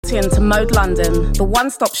locked in to Mode London, the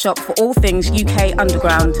one-stop shop for all things UK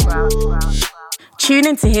underground. Tune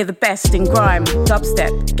in to hear the best in grime,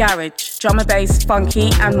 dubstep, garage, drum and bass,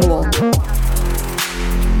 funky and more.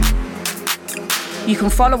 You can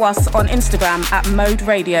follow us on Instagram at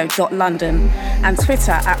moderadio.london and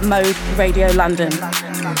Twitter at Mode Radio London.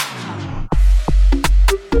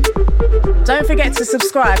 Don't forget to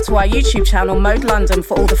subscribe to our YouTube channel Mode London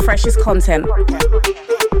for all the freshest content.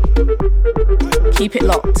 Keep it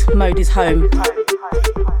locked, Mode is home.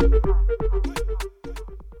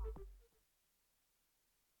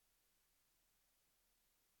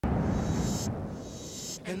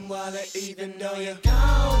 And while even though you're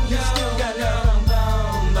gone, you still got love.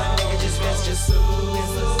 My nigga, just rest your soul. And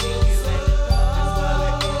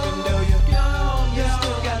while even though you're gone, you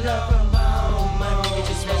still got love. My nigga,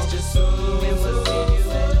 just rest your soul. And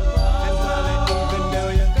while even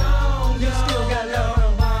though you're gone, you still got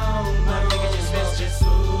love. My nigga, just rest your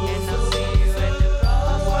soul. And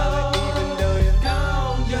while even though you're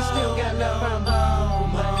gone, you still got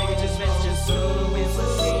love. My nigga, just rest your soul.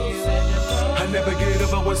 I never get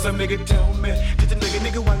over what some nigga tell me. Just a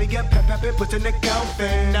nigga while he get pep and put in the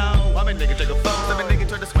coffin. No, I'm a nigga take a phone. I'm a nigga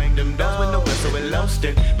try to swing them doors with no whistle and lost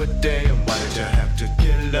it. But damn, why did you have to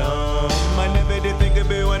kill him? I never did think of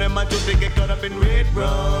it when my truth to get caught up in red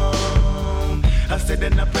rum. I said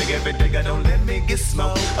and I pray every day God don't let me get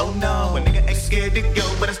smoked. Oh no, a nigga ain't scared to go,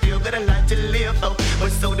 but I still got a life to live. Oh,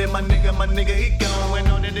 but so did my nigga he going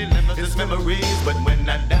on and deliver his memories. But when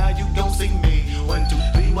I die, you gon' see me. 1, 2,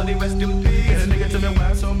 3, while they rest in peace. Get a nigga tell me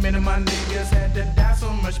why so many of my niggas had to die so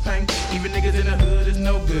much pain. Even niggas in the hood is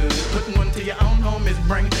no good. Putting one to your own home is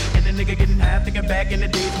brain. And the nigga getting high, thinking back in the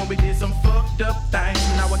days when we did some fucked up things.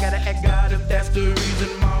 Now I gotta ask God if that's the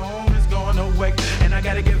reason my home is going away. And I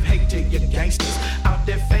gotta give hate to your gangsters out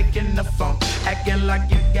there faking the funk, acting like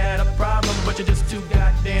you got a problem, but you're just too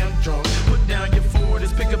goddamn drunk. Put down your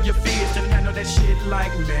 40s, pick up your fists, and handle that shit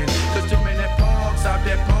like men. Cause too many punks out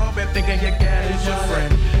there pumping, thinking your guy is your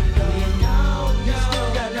friend. You still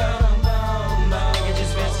got love, my nigga,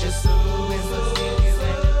 just rest your soul. And while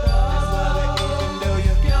even though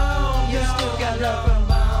you're gone, you still got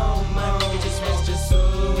love, my nigga, just rest your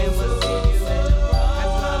soul. And while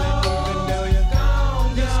even though you're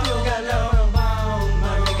gone, you still got love,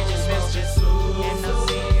 my nigga, just rest your soul. And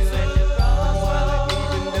while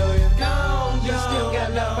even though you're gone, you still got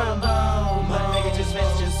love, my nigga, just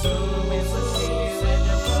rest your soul.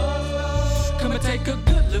 Come and take a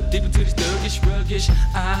good look deep into this thuggish, ruggish.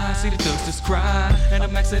 I see the thugsters cry, and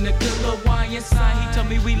I'm asking a good little why inside. He told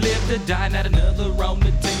me we live to die, not another on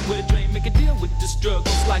the team with a dream. Make a deal with the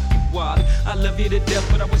struggles like you are. I love you to death,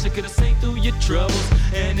 but I wish I could have seen through your troubles.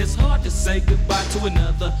 And it's hard to say goodbye to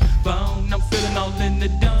another bone. I'm feeling all in the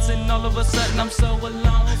dumps, and all of a sudden I'm so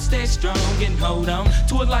alone. Stay strong and hold on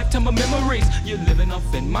to a lifetime of memories. You're living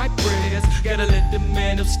off in my prayers. Gotta let the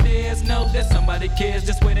man upstairs know that somebody cares.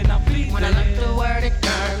 Just waiting, I'll be when there. I looked the word it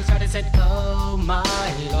curves, I said, oh my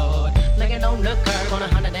Lord. Laying on the curb on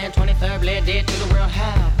 123rd, bled dead to the world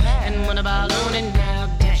how. And when the balloon and now,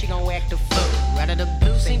 damn, she gon' act a fool. Right of the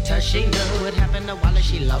blue scene, touch, she knew it happened to Wallace,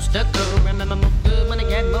 she lost her cool. Remember more good when I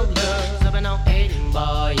get more love. Subbing on 8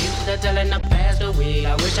 boy, used to tellin' the past a week.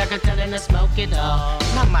 I wish I could tell him to smoke it all.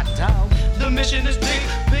 Not my dog. The mission is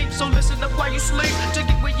deep, so listen up while you sleep. To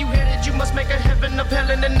get where you headed, you must make a heaven of hell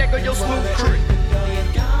in the neck of your smooth creek.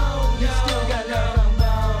 You still got love,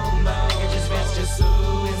 my nigga, just rest your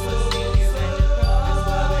soul. And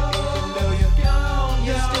while even though you're gone,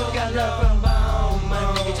 you still got love, my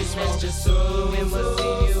nigga, just rest your soul. And while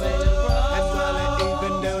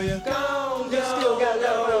even though you're gone, you still got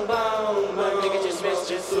love, my nigga, just rest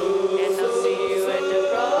your soul. And I'll see you at the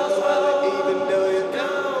cross. While even though you're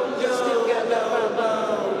gone, you still got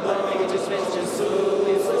love, my nigga, just rest your soul.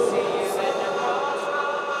 And I'll see you at the cross.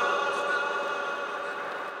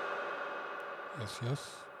 Yes.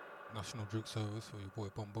 National Drink Service for your boy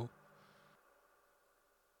Bumbo.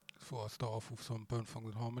 So I'll start off with some Bone Thugs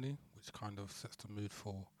and Harmony, which kind of sets the mood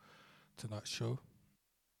for tonight's show.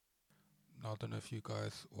 Now I don't know if you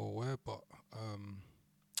guys are aware, but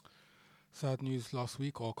sad news last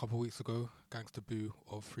week or a couple of weeks ago, Gangsta Boo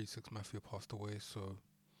of 3 6 Mafia passed away, so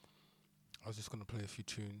I was just going to play a few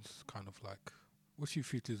tunes, kind of like wish you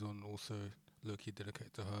features on, also low-key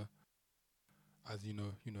dedicated to her. As you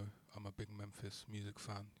know, I'm a big Memphis music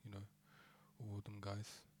fan, all of them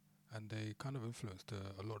guys. And they kind of influenced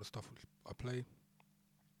a lot of stuff which I play,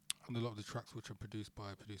 and a lot of the tracks which are produced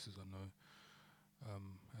by producers I know.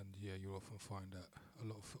 And yeah, you'll often find that a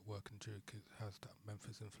lot of footwork and juke has that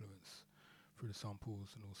Memphis influence through the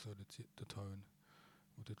samples and also the tone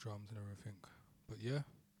with the drums and everything. But yeah,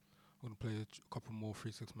 I'm going to play a couple more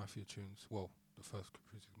 3 6 Mafia tunes. Well, the first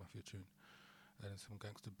 3 6 Mafia tune. And then some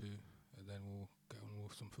Gangsta Boo. And then we'll get on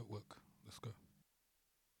with some footwork. Let's go.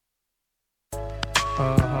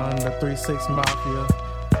 The 3 6 Mafia.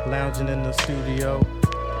 Lounging in the studio.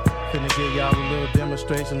 Finna give y'all a little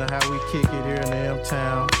demonstration of how we kick it here in the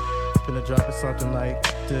M-Town. Finna drop it something like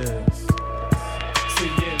this. See,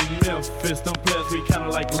 in Memphis, them players we kinda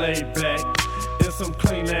like laid back. And some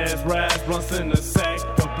clean ass rides, blunts in the sack,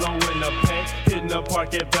 a blow in the pack, hitting the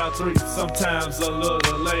park at about 3, sometimes a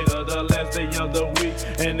little later, the last day of the week,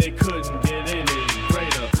 and they couldn't get any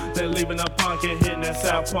greater. They're leaving the punk and hitting that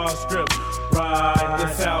South Park strip, right, the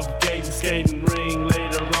South Gate and skating ring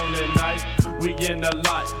later on that night. We in the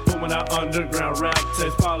lot, booming our underground rap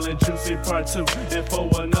taste, Paul and Juicy Part 2, and for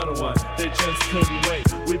another one, they just couldn't wait.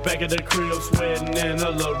 We back at the crib, sweating in a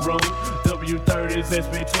little room, W30s,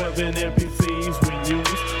 SB12 and MPCs we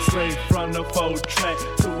use, straight from the 4-track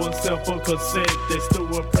to a simple cassette. They still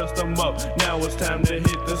press them up, now it's time to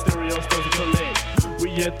hit the stereo stores and collect.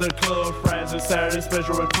 We at the club, Friday and Saturday,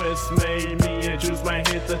 special requests made. Me and Juice might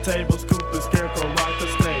hit the table, Scoop and Scarecrow rock the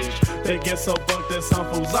stage. They get so bucked that some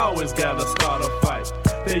fools always gotta start a fight.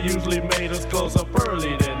 They usually made us close up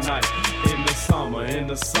early that night. In the summer, in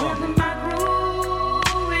the summer. In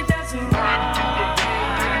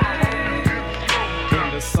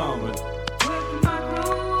the summer.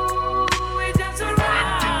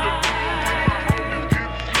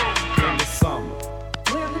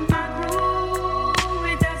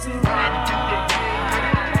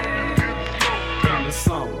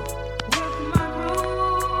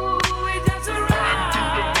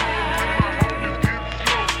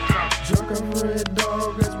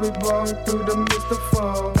 Through the mist of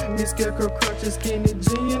fall, me Scarecrow crutches, skinny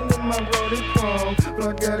jean in my roadie palm.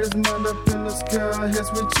 Block got his mind up in the sky, heads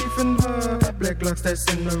with Chief and her. Black locks that's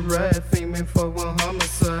in the ride, theming for one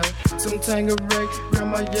homicide. Some Tangeray,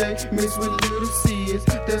 Grandma Ye, mixed with little seeds.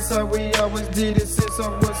 That's how we always did it since I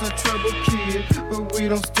was a troubled kid. But we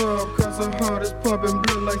don't stop, cause our heart is pumping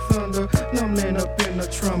blood like thunder. No man up in the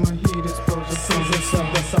trauma heat exposure. Seasons of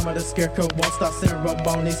the summer, the Scarecrow won't stop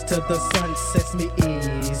ceremonies till the sun sets me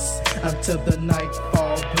ease. Until the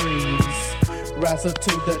nightfall breeze. Rise up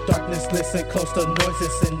to the darkness, listen close to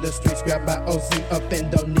noises in the streets. Grab my OZ up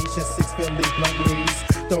Indonesia, 6 Philly blunt leaves.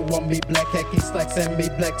 Throw on me black khaki slacks and me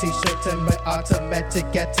black t-shirt and my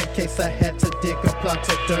automatic gat in case I had to dig a plot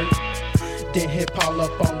of dirt. Then hit Paul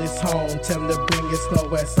up on his home, tell him to bring his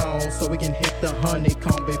slow ass on so we can hit the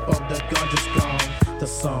honeycomb before the gun's gone. The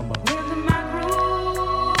summer. In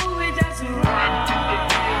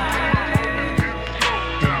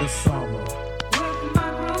the summer.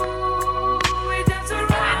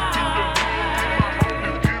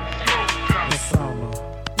 The summer.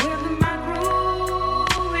 In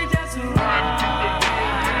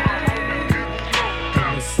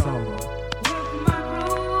the summer.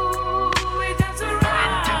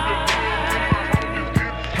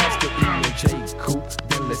 Past the E and J coupe,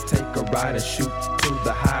 then let's take a ride and shoot to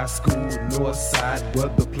the high school north side where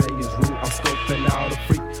the players rule. I'm scoping out a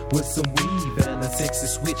freak with some weave and a sexy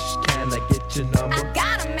switch. Can I get your number? I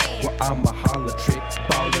got a man. Well, I'm a holler trick,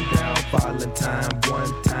 ballin' down, Valentine.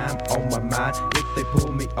 One time on my mind, if they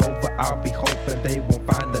pull me over, I'll be hoping they won't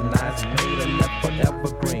find the knives. Made a left for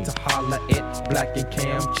evergreen to holler at Black and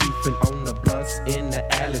Cam, chiefin' on the blunts in the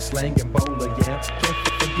alley, slangin' bowler, yeah. Can't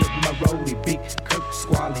forget my roadie, Big Kirk,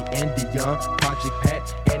 Squally, and Dion, Project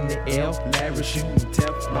Pat, and the L, Larry shooting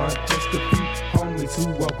Teflon. Just a few homies who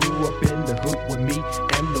all grew up in the hood with me,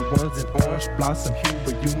 and the ones in Orange Blossom,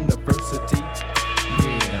 Hubert University.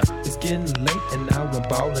 Yeah, it's getting late and now I'm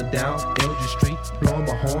ballin' down LG Street, blowing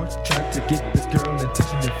my horn, trying to get this girl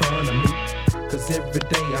attention in front of me. Cause every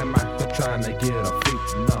day I'm out here trying to get a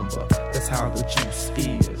freak number. That's how the juice is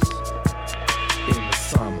in the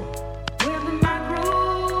summer.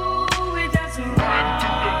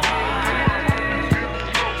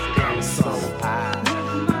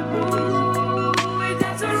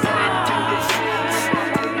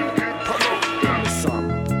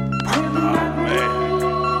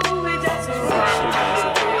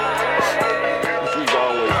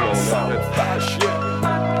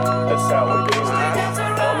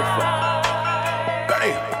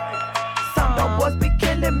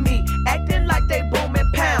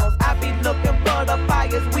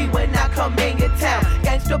 We when I come in your town.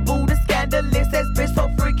 Gangsta Buddha scandalous, that bitch so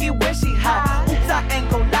freaky when she hot. Oops, I ain't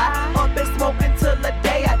gon' lie, up and smoking till the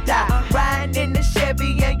day I die. Riding in the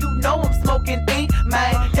Chevy and you know I'm smoking ink,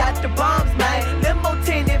 man. Got the bombs, man. Limo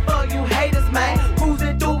tinted for you haters, man.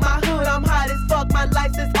 Cruising through my hood, I'm hot as fuck. My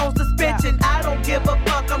license on suspension. I don't give a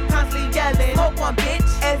fuck, I'm constantly yelling. Smoke one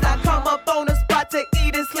bitch as I come up on the spot to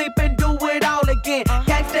eat and sleep and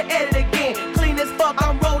at it again. Clean as fuck,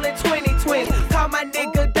 I'm rolling 2020. Call my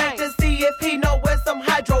nigga Dank to see if he know where some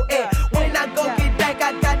hydro at. When I go get Dank,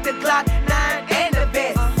 I got the Glock 9 and the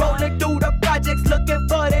vest. Rolling through the projects looking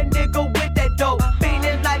for that nigga with that dope.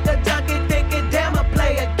 Feeling like a junkie, thinking damn a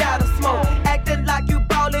player gotta smoke. Acting like you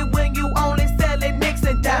ballin' when you only selling nicks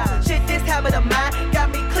and dimes. Shit, this habit of mine got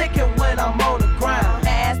me clicking when I'm on the grind.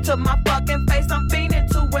 Ass to my fucking face, I'm fiending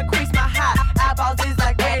to increase my high. Eyeballs is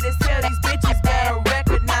like red as hell, these bitches better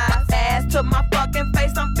recognize. Ass to my fucking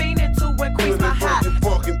face, I'm fiending to increase my high.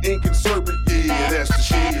 Fucking ink and serpent, yeah, that's the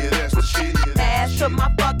shit, yeah, that's the shit, yeah, ass to my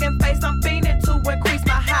fucking face, I'm fiending to increase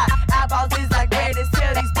my high. Eyeballs is like red as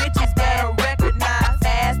hell, these bitches better recognize.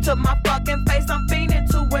 Ass to my fucking face, I'm fiending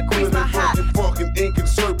to increase my high. Fucking ink and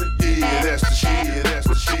serpent, yeah, that's the shit, yeah, that's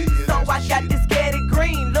the shit, yeah. So I got this Getty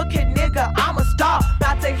Green, look at nigga, I'm a star.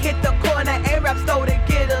 About to hit the corner A-Rap store to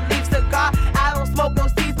get a leaf cigar. I don't smoke no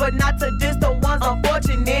seeds, but not to diss the ones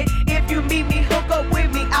unfortunate. If you meet me, hook up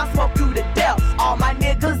with me, I'll smoke you to death. All my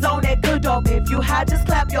niggas on that good dope. If you high, just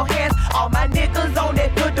clap your hands. All my niggas on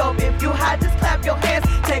that good dope. If you high, just clap your hands.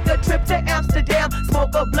 Take a trip to Amsterdam,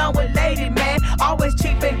 smoke a blunt with Lady Man. Always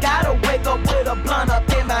cheap and gotta wake up with a blunt up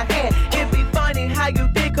in my hand. It be funny how you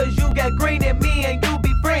think, cause you got green in me and you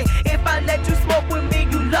be friends. If I let you smoke with me,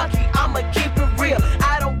 you lucky, I'ma keep it real.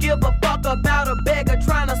 I don't give a fuck about a beggar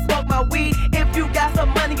trying to smoke my weed. If you got some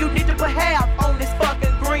money, you need to put half on this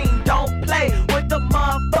fucking green. Don't play with the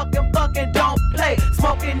motherfucking fucking don't play.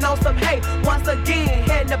 Smoking on some hate, once again,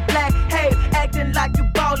 heading to black hate. Acting like you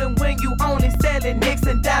ballin' when you only selling nicks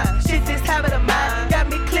and dimes. Shit, this habit of mine got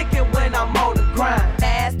me clicking when I'm on the grind.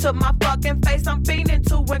 Ass to my fucking face, I'm fiending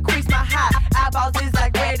to increase my high. Eyeballs is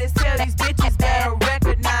like red as hell, these bitches better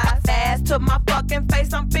recognize. Ass to my fucking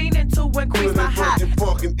face, I'm fiending to increase my high.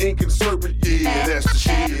 Fucking ink and serpent, yeah, that's the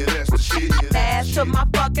shit, yeah, that's the shit, yeah. Ass to my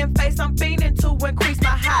fucking face, I'm fiending to increase my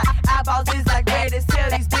high. Eyeballs is like red as hell,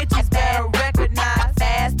 these bitches better recognize.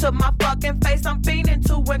 Ass to my fucking face, I'm fiending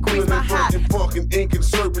to increase my high. Fucking ink and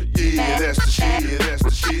serpent, yeah, that's the shit, yeah, that's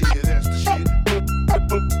the shit, yeah, that's the shit.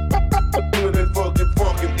 Put that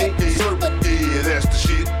fucking ink and serpent, yeah, that's the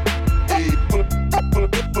shit. Put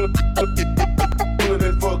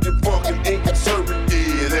that fucking ink and serpent,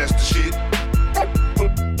 yeah, that's the shit.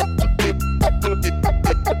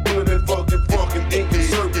 Put that fucking ink and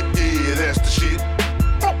serpent, yeah, that's the shit.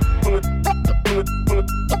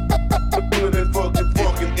 Put that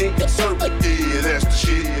fucking ink and serpent, yeah, that's the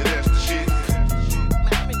shit, yeah, that's the shit.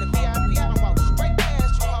 I'm in the VIP, I walk straight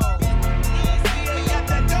past you all.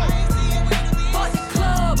 Fuck the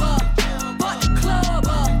club up, fuck the club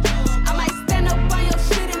up. I might stand up on your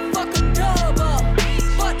shit and fuck a dub up.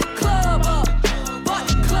 Fuck the club up, fuck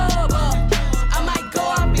the club up. I might go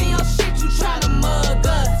up in your shit, you tryna mug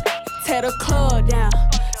us. Tear the club down,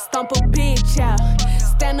 stomp a bitch out.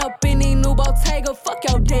 Stand up in the new Bottega, fuck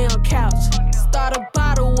your damn couch. Start a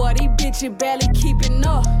bottle of these bitches barely keeping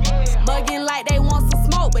up. Mugging like they want some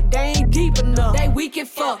smoke, but they ain't deep enough. They weak as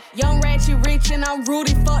fuck. Young ratchet rich and I'm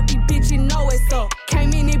rooted. Fuck these bitches, know it's up.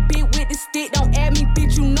 Came in it bit with the stick, don't add me,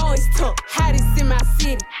 bitch, you know it's tough. Hottest in my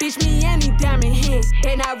city, bitch, me and these diamond heads.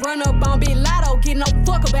 They not run up on Big Lotto, get no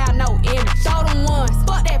fuck about no image. Throw them ones,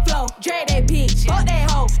 fuck that flow, drag that bitch, fuck that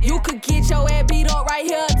hoe. You could get your ass beat up right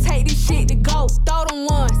here, take this shit to go. Throw them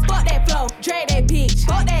ones, fuck that flow, drag that bitch,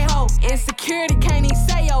 fuck that hoe. Insecurity can't even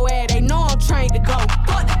say your ass, they know I'm trained to go.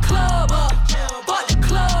 Fuck the club up, fuck the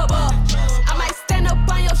club up. I might stand up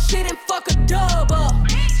on your shit and fuck a dub up.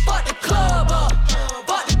 Fuck the club up,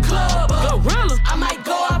 fuck the club up. I might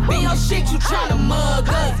go up in your shit, you tryna mug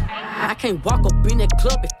us. I can't walk up in that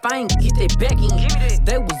club if I ain't get that back in.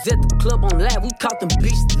 They was at the club on live, we caught them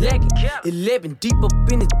bitches lagging. 11 deep up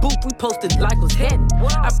in this booth, we posted like what's happening.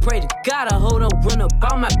 I pray to God I hold on, run up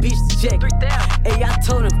all my bitches jacket. Hey, I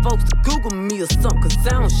told them folks to Google me or something, cause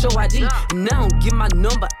I don't show ID. And I don't get my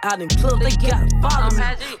number out in clubs, they gotta follow me.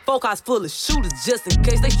 Folk house full of shooters just in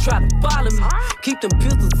case they try to follow me. Keep them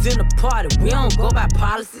pistols in the party, we don't go by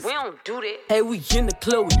policies. We don't do that. Hey, we in the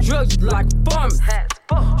club with drugs like a pharmacist.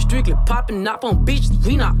 Strictly popping up on bitches,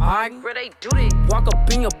 we not arguing. Where they do that? Walk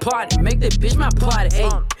up in your party, make that bitch my party,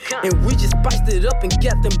 ayy. And we just spiced it up and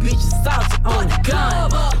got them bitches saucy on the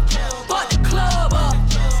gun. Fuck the club up.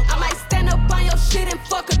 I might stand up on your shit and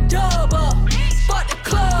fuck a dub up. Fuck the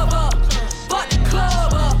club up, fuck the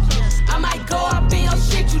club up. I might go up in your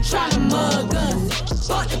shit, you tryna mug us.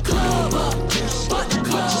 Fuck the club up, fuck the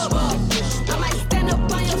club up. I might stand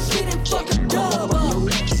up on your shit and fuck a dub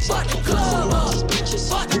up. Fuck the club up,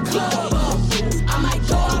 fuck the club up. I might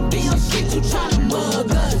go up in your shit, you tryna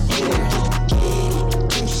mug us.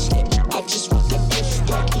 I just want that bitch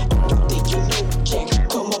back. Don't think you know, Jack.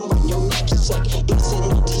 Come on, when your rap suck. It's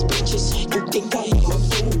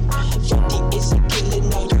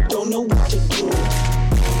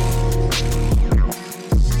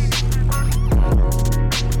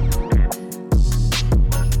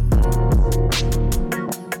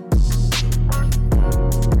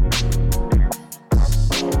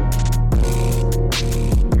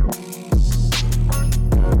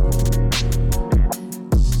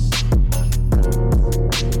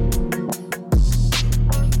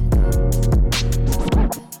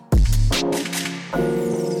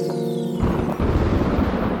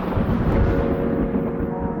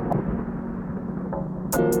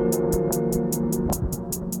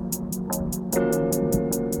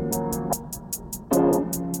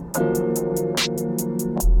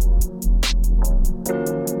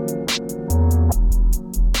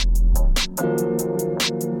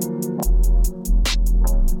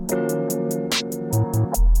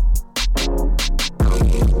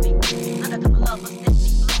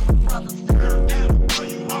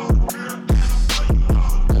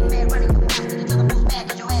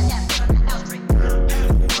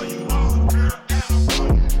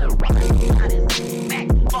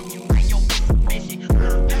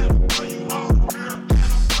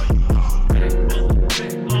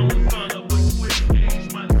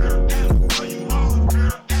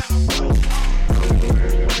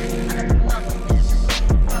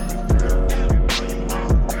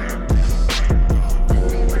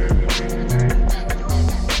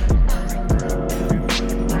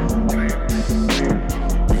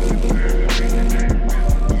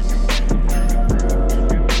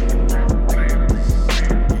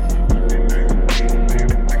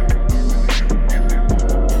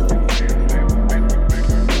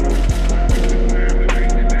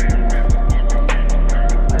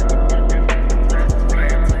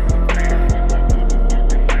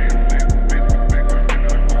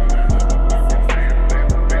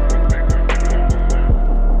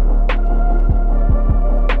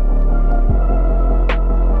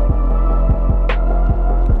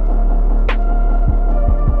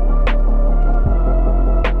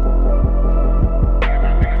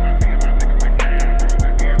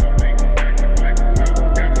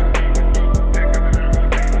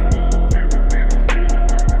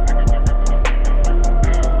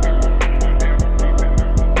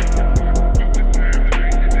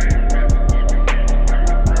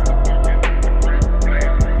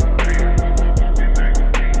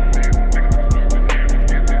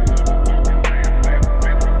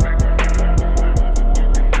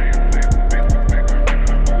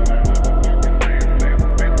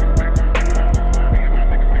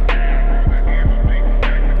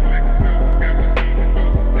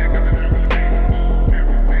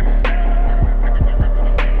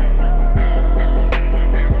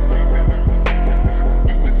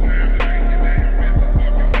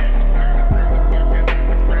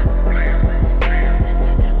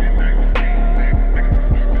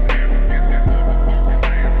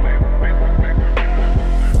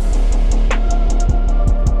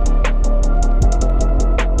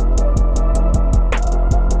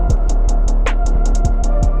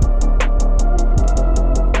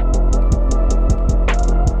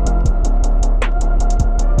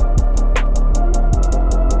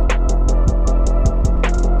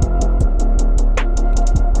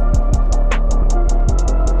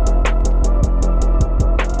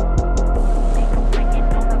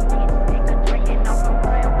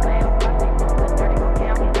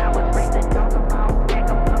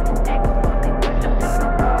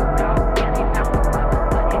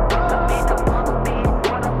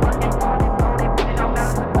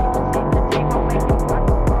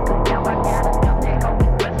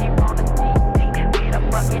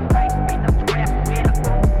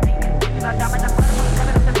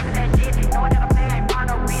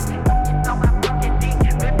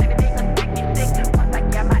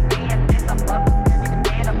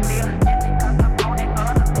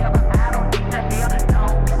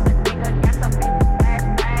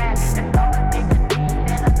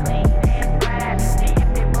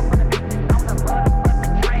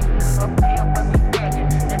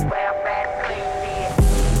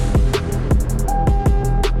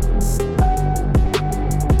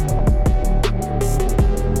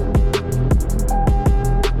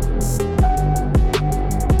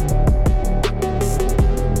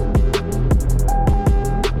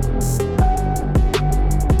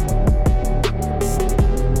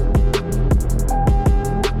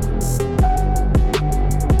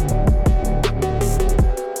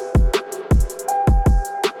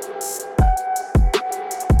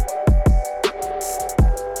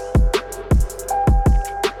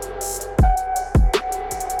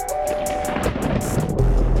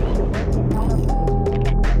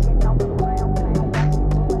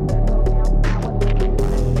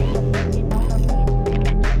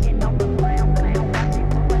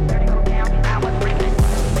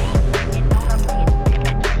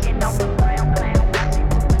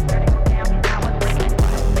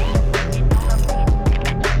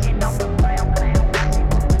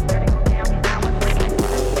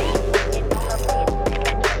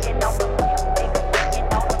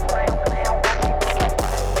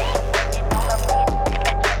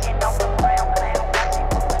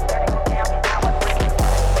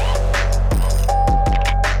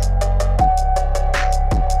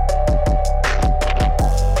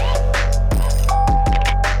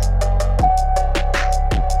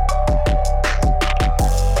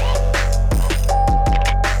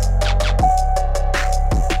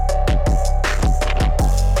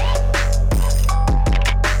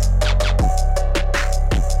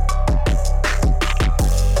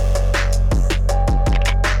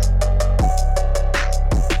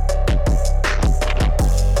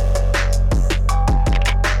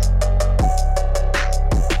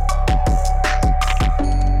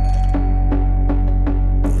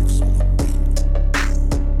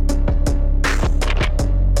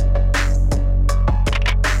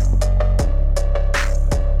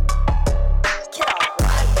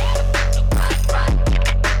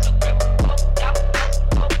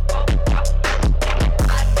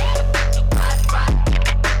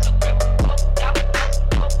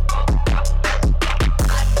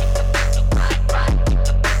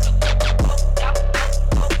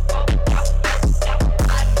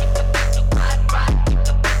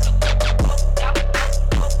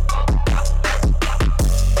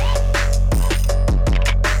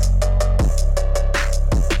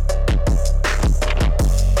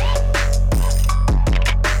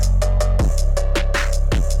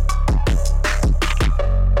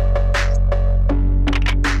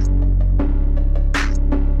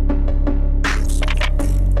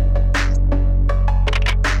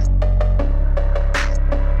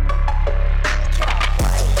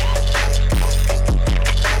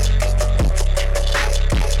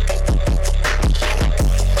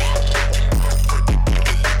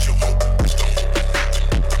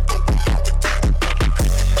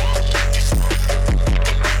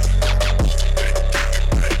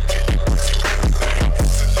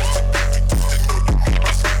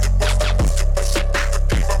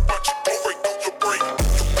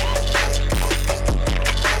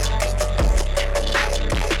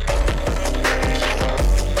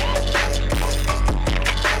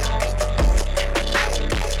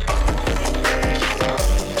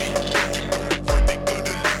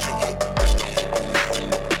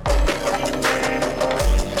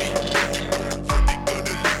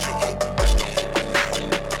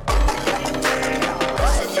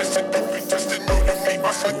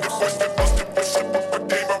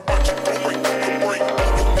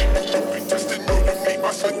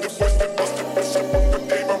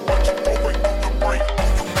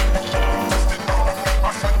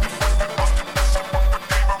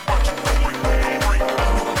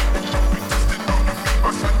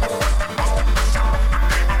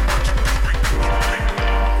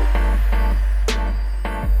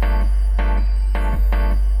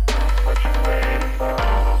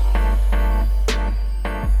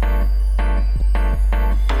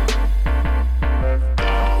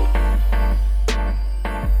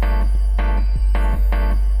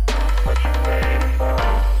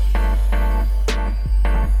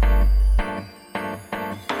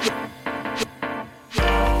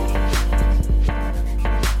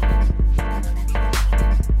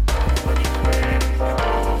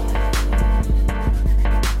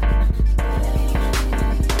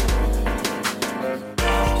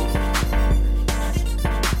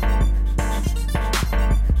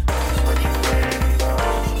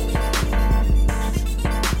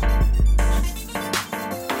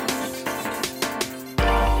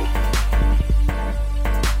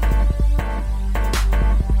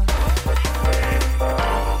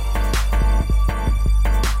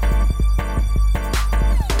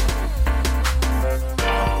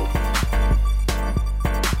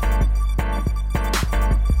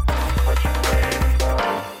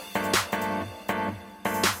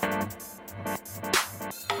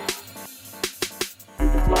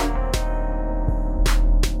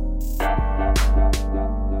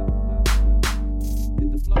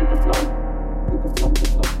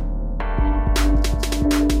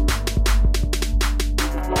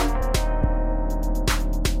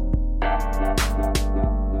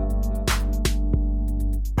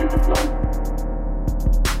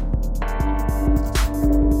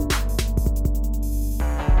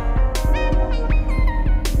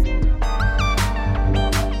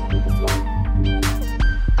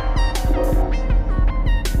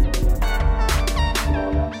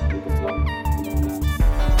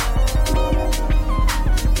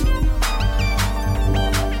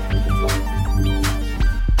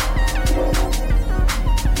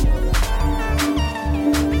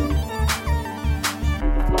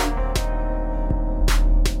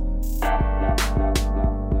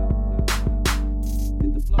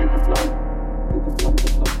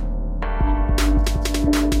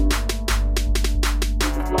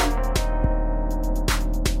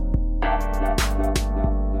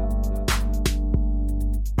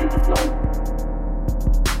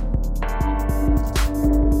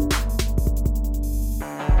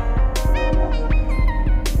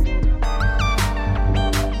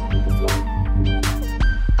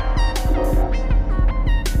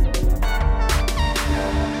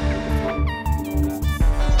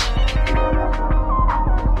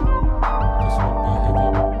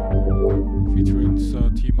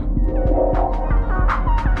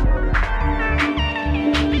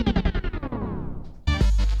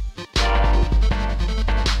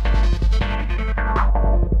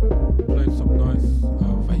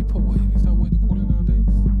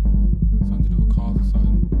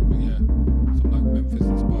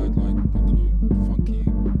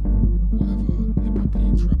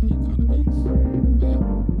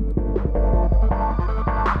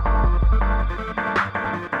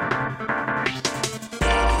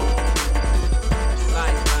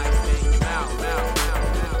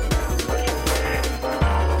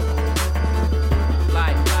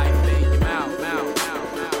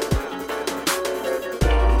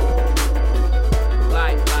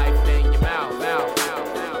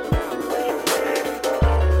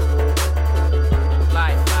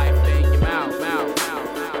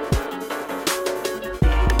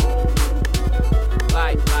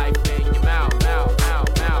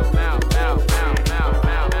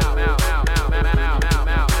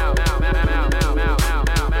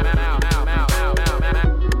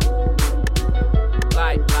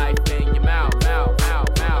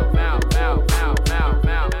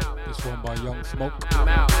Smoke. Got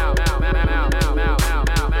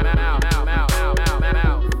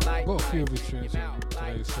a few of his tunes on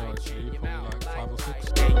today's show actually, probably like 5 or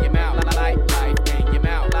 6.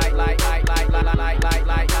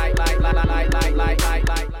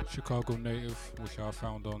 Chicago native, which I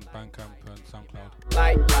found on Bandcamp and SoundCloud.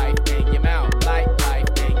 Life in your mouth, life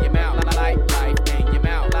in your mouth, life in your mouth, life in your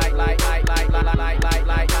mouth.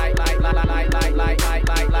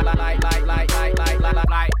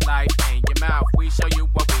 We show you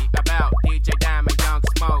what we about. DJ Diamond, Young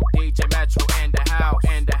Smoke, DJ Metro in the house,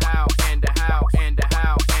 in the house, in the house, in the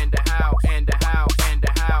house, in the house, in the house, in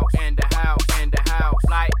the house, in the house, in the house.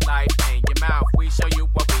 Life in your mouth. We show you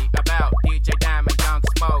what we about. DJ Diamond, Young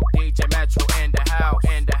Smoke, DJ Metro in the house,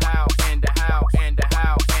 in the house, in the house, in the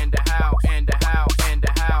house, in the house, in the house, in the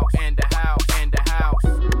house, in the house, in the house.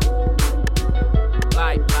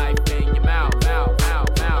 Life in your mouth, mouth, mouth,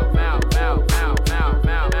 mouth, mouth, mouth, mouth, mouth, mouth,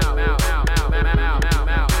 mouth, mouth, mouth,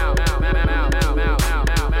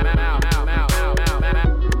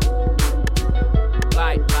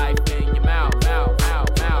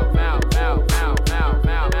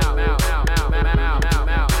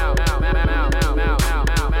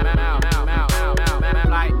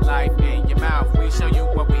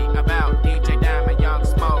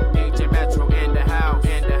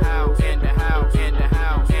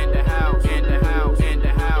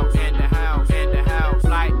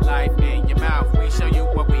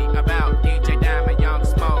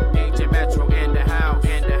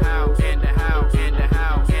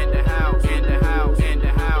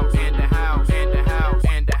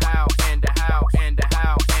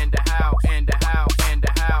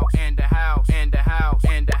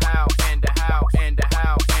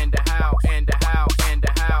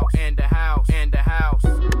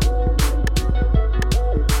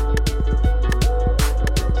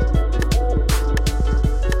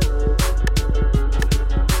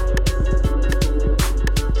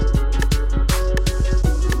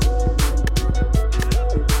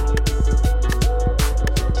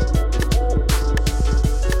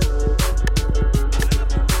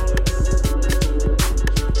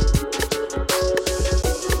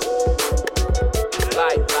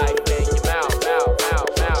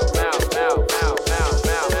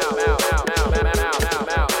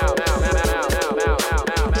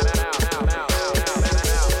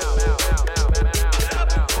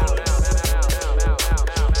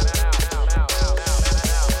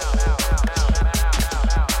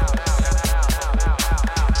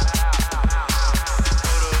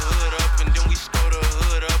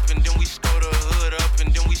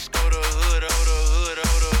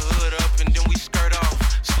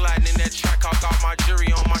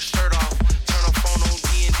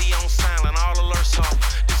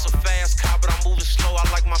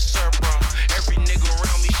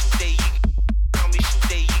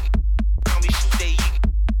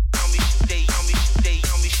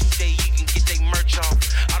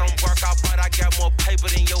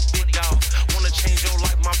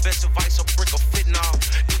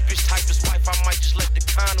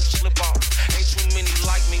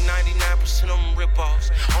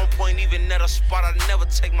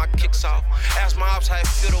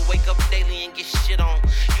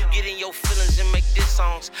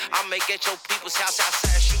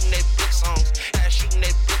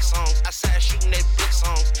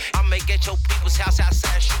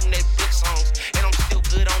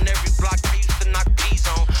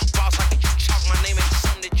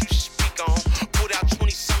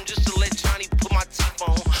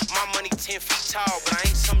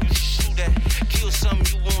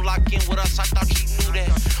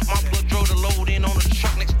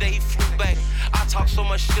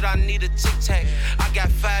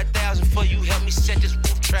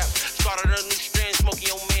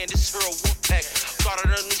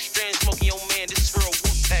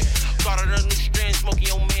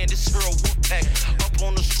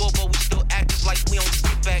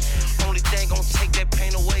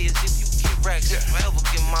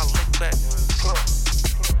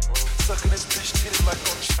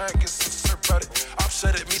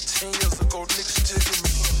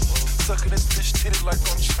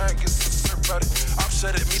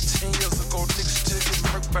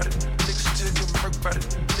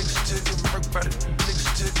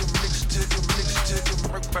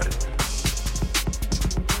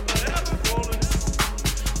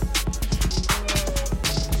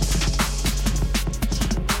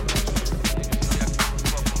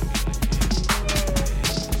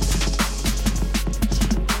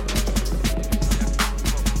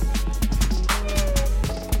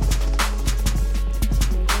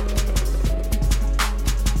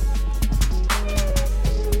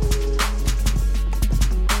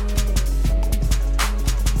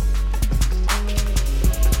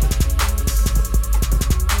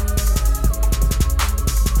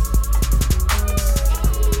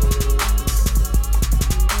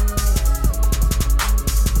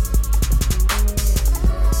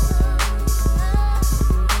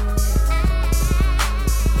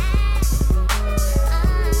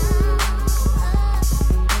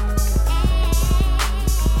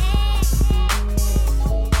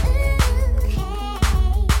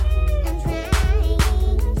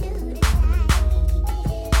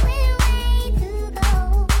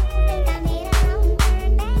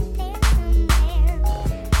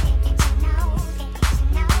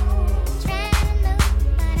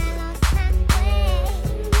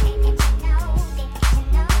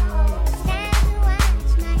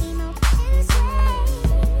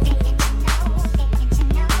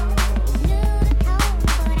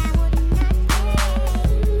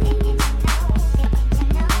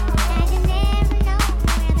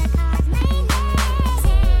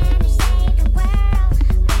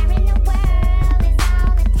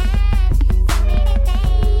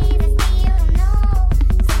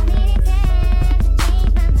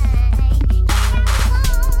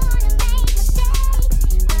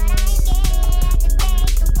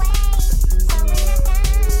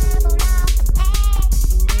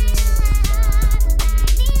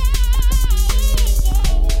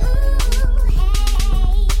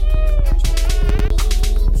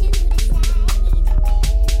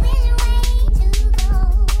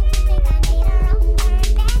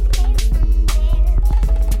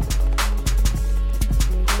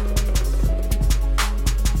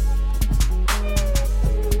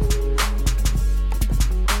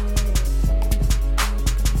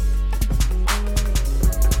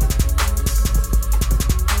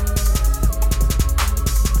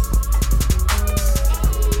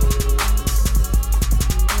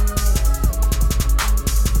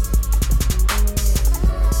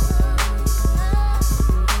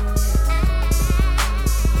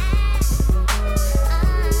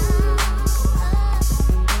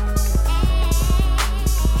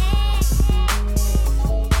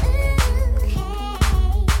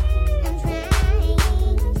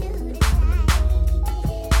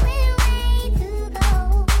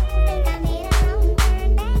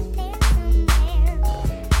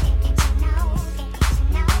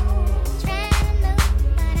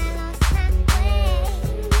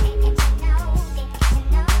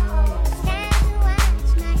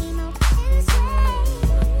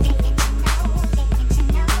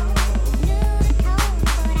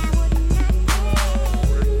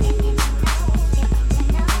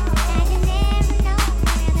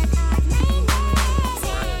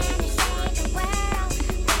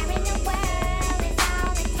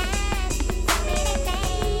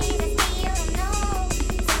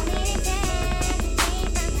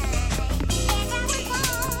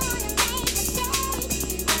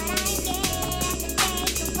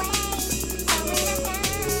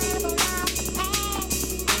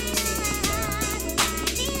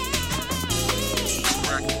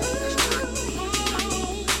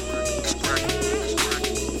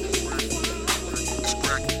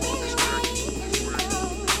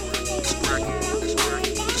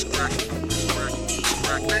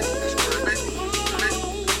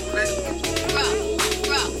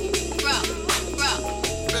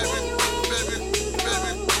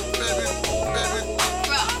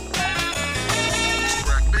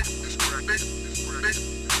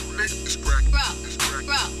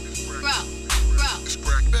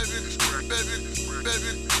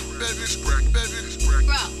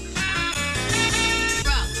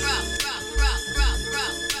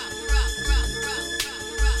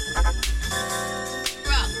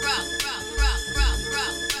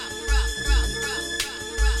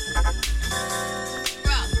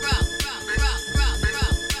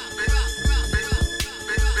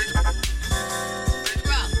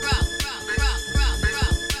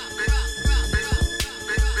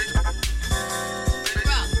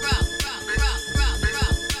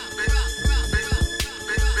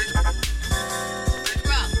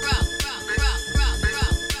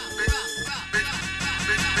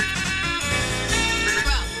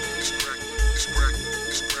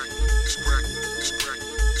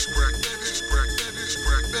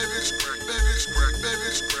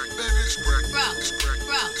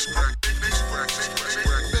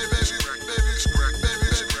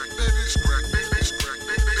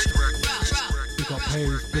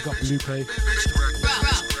 Pays, big up Lupe. This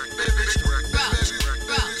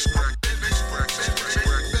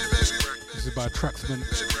is by Traxman.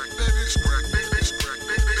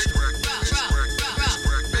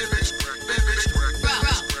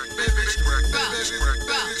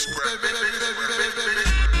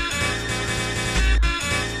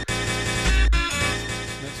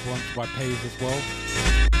 Next one's by Pays as well.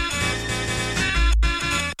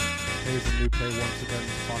 Pays and Lupe once again.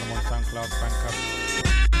 Find them on SoundCloud, Bandcamp.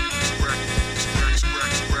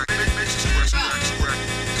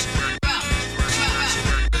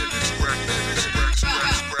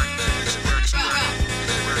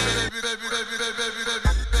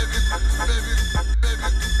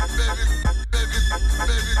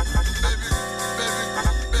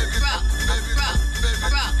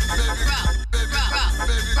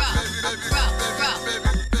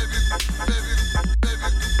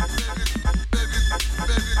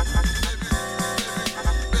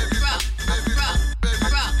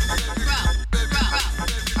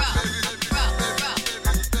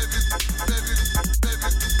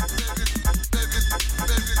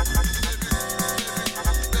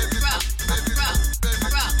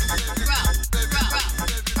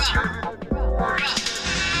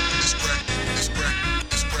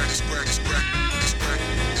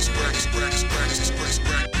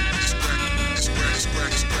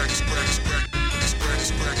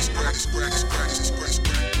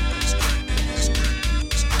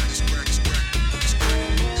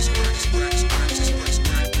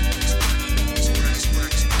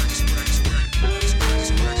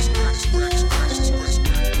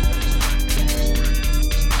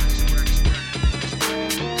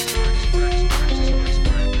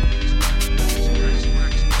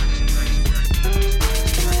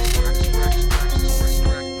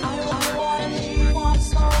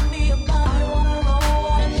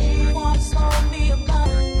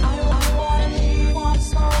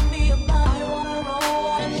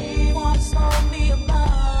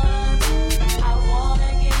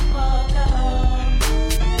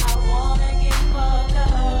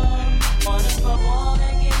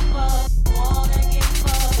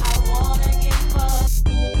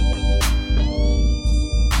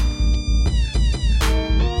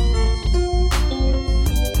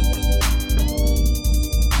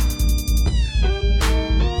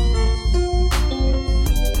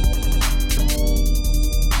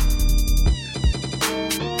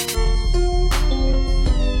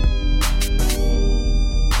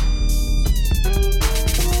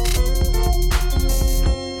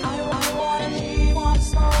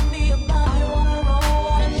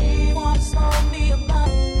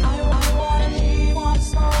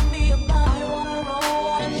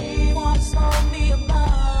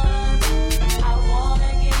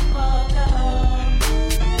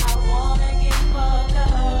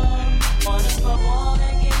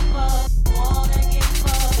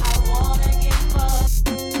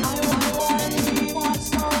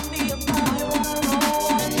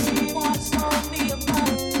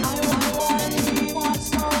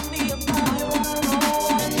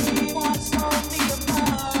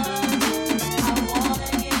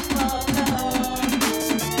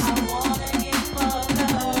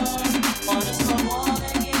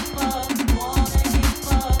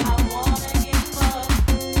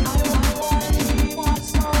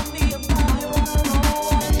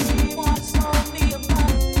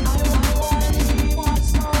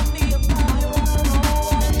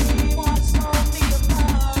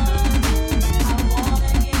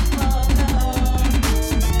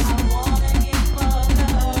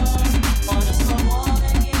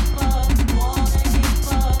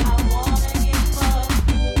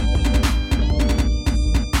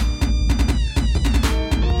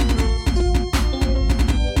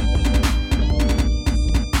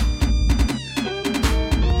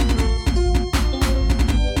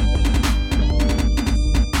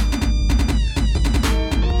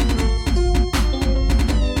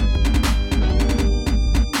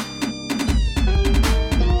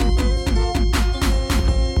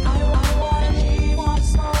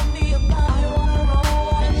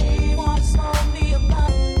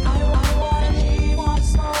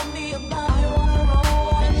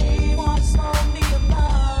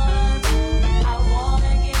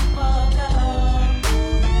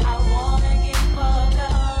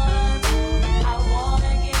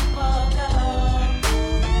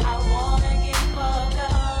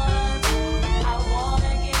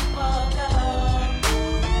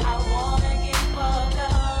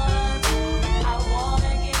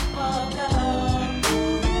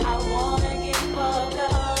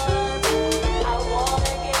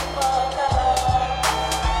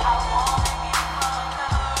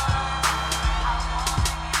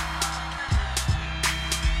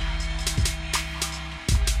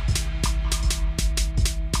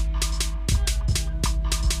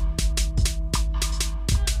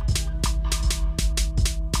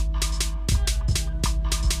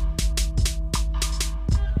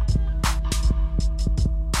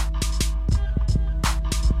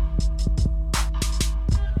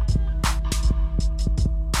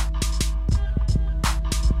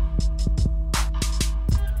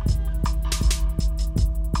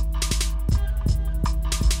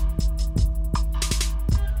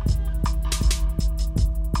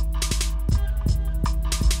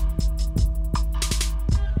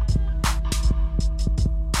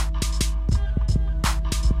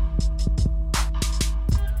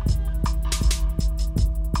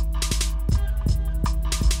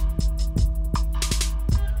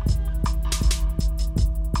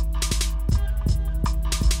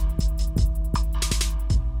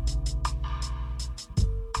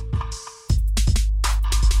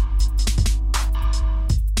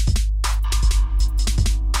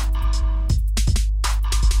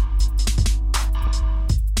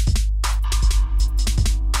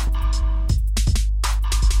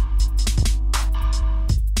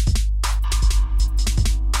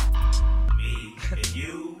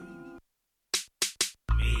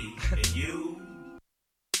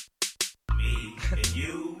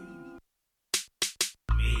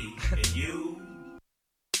 and you,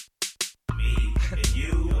 me and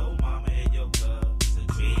you, your mama and your cousin,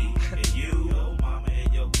 me and you, your mama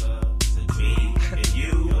and your cousin, me and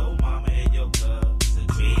you, your mama and your cousin,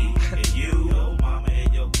 me and you, your mama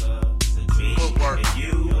and your cousin, me and you, your mama and your cousin, me and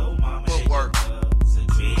you, your mama and your cousin,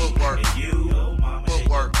 me and you, your mama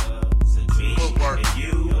and your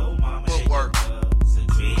cousin,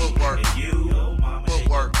 me and you, your mama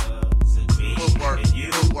and your cousin, me and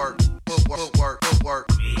you, work.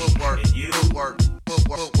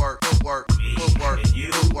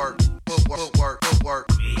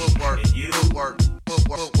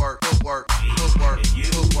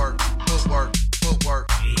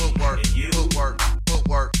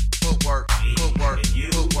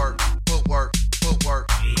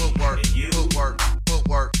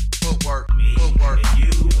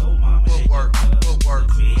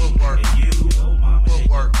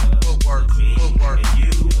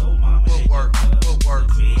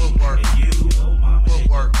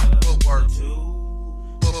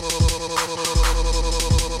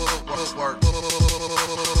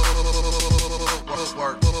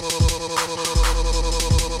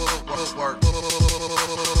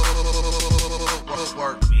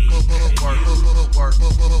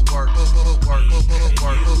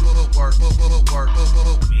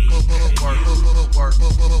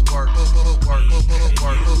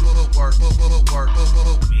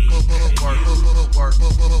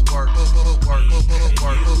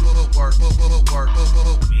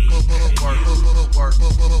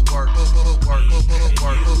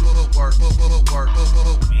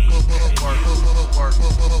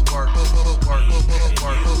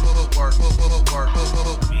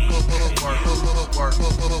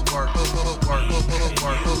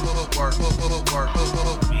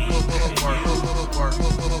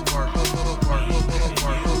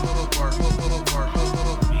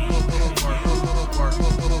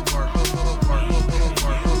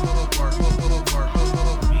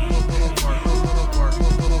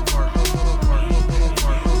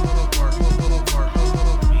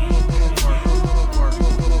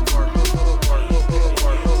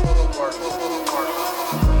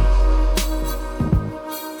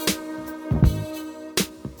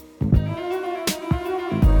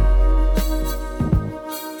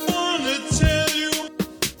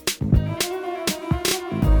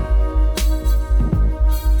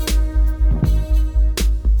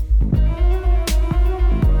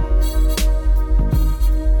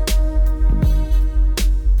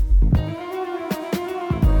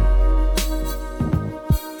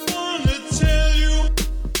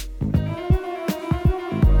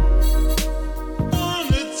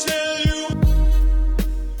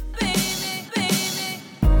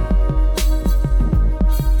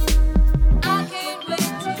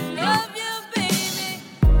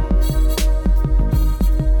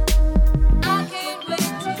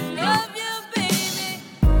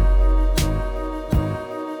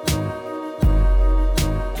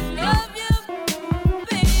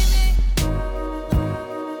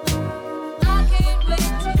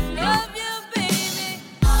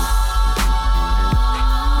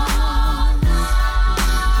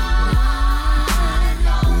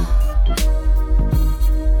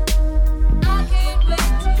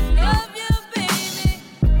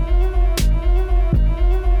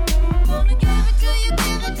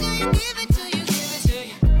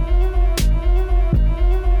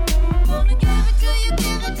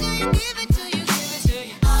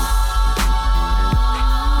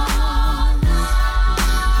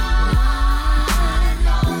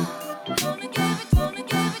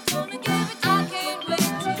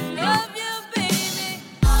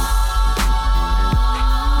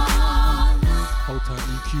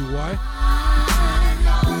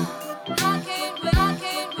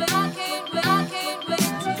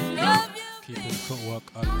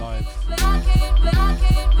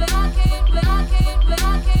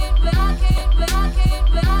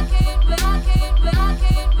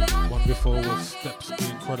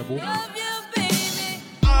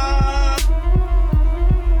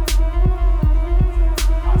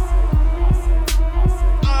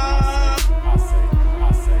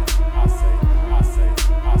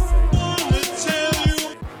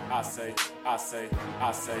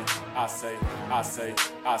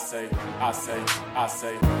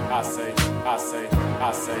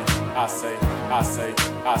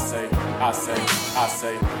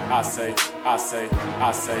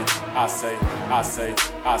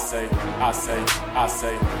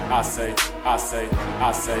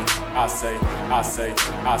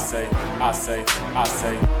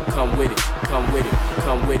 Come with it, come with it,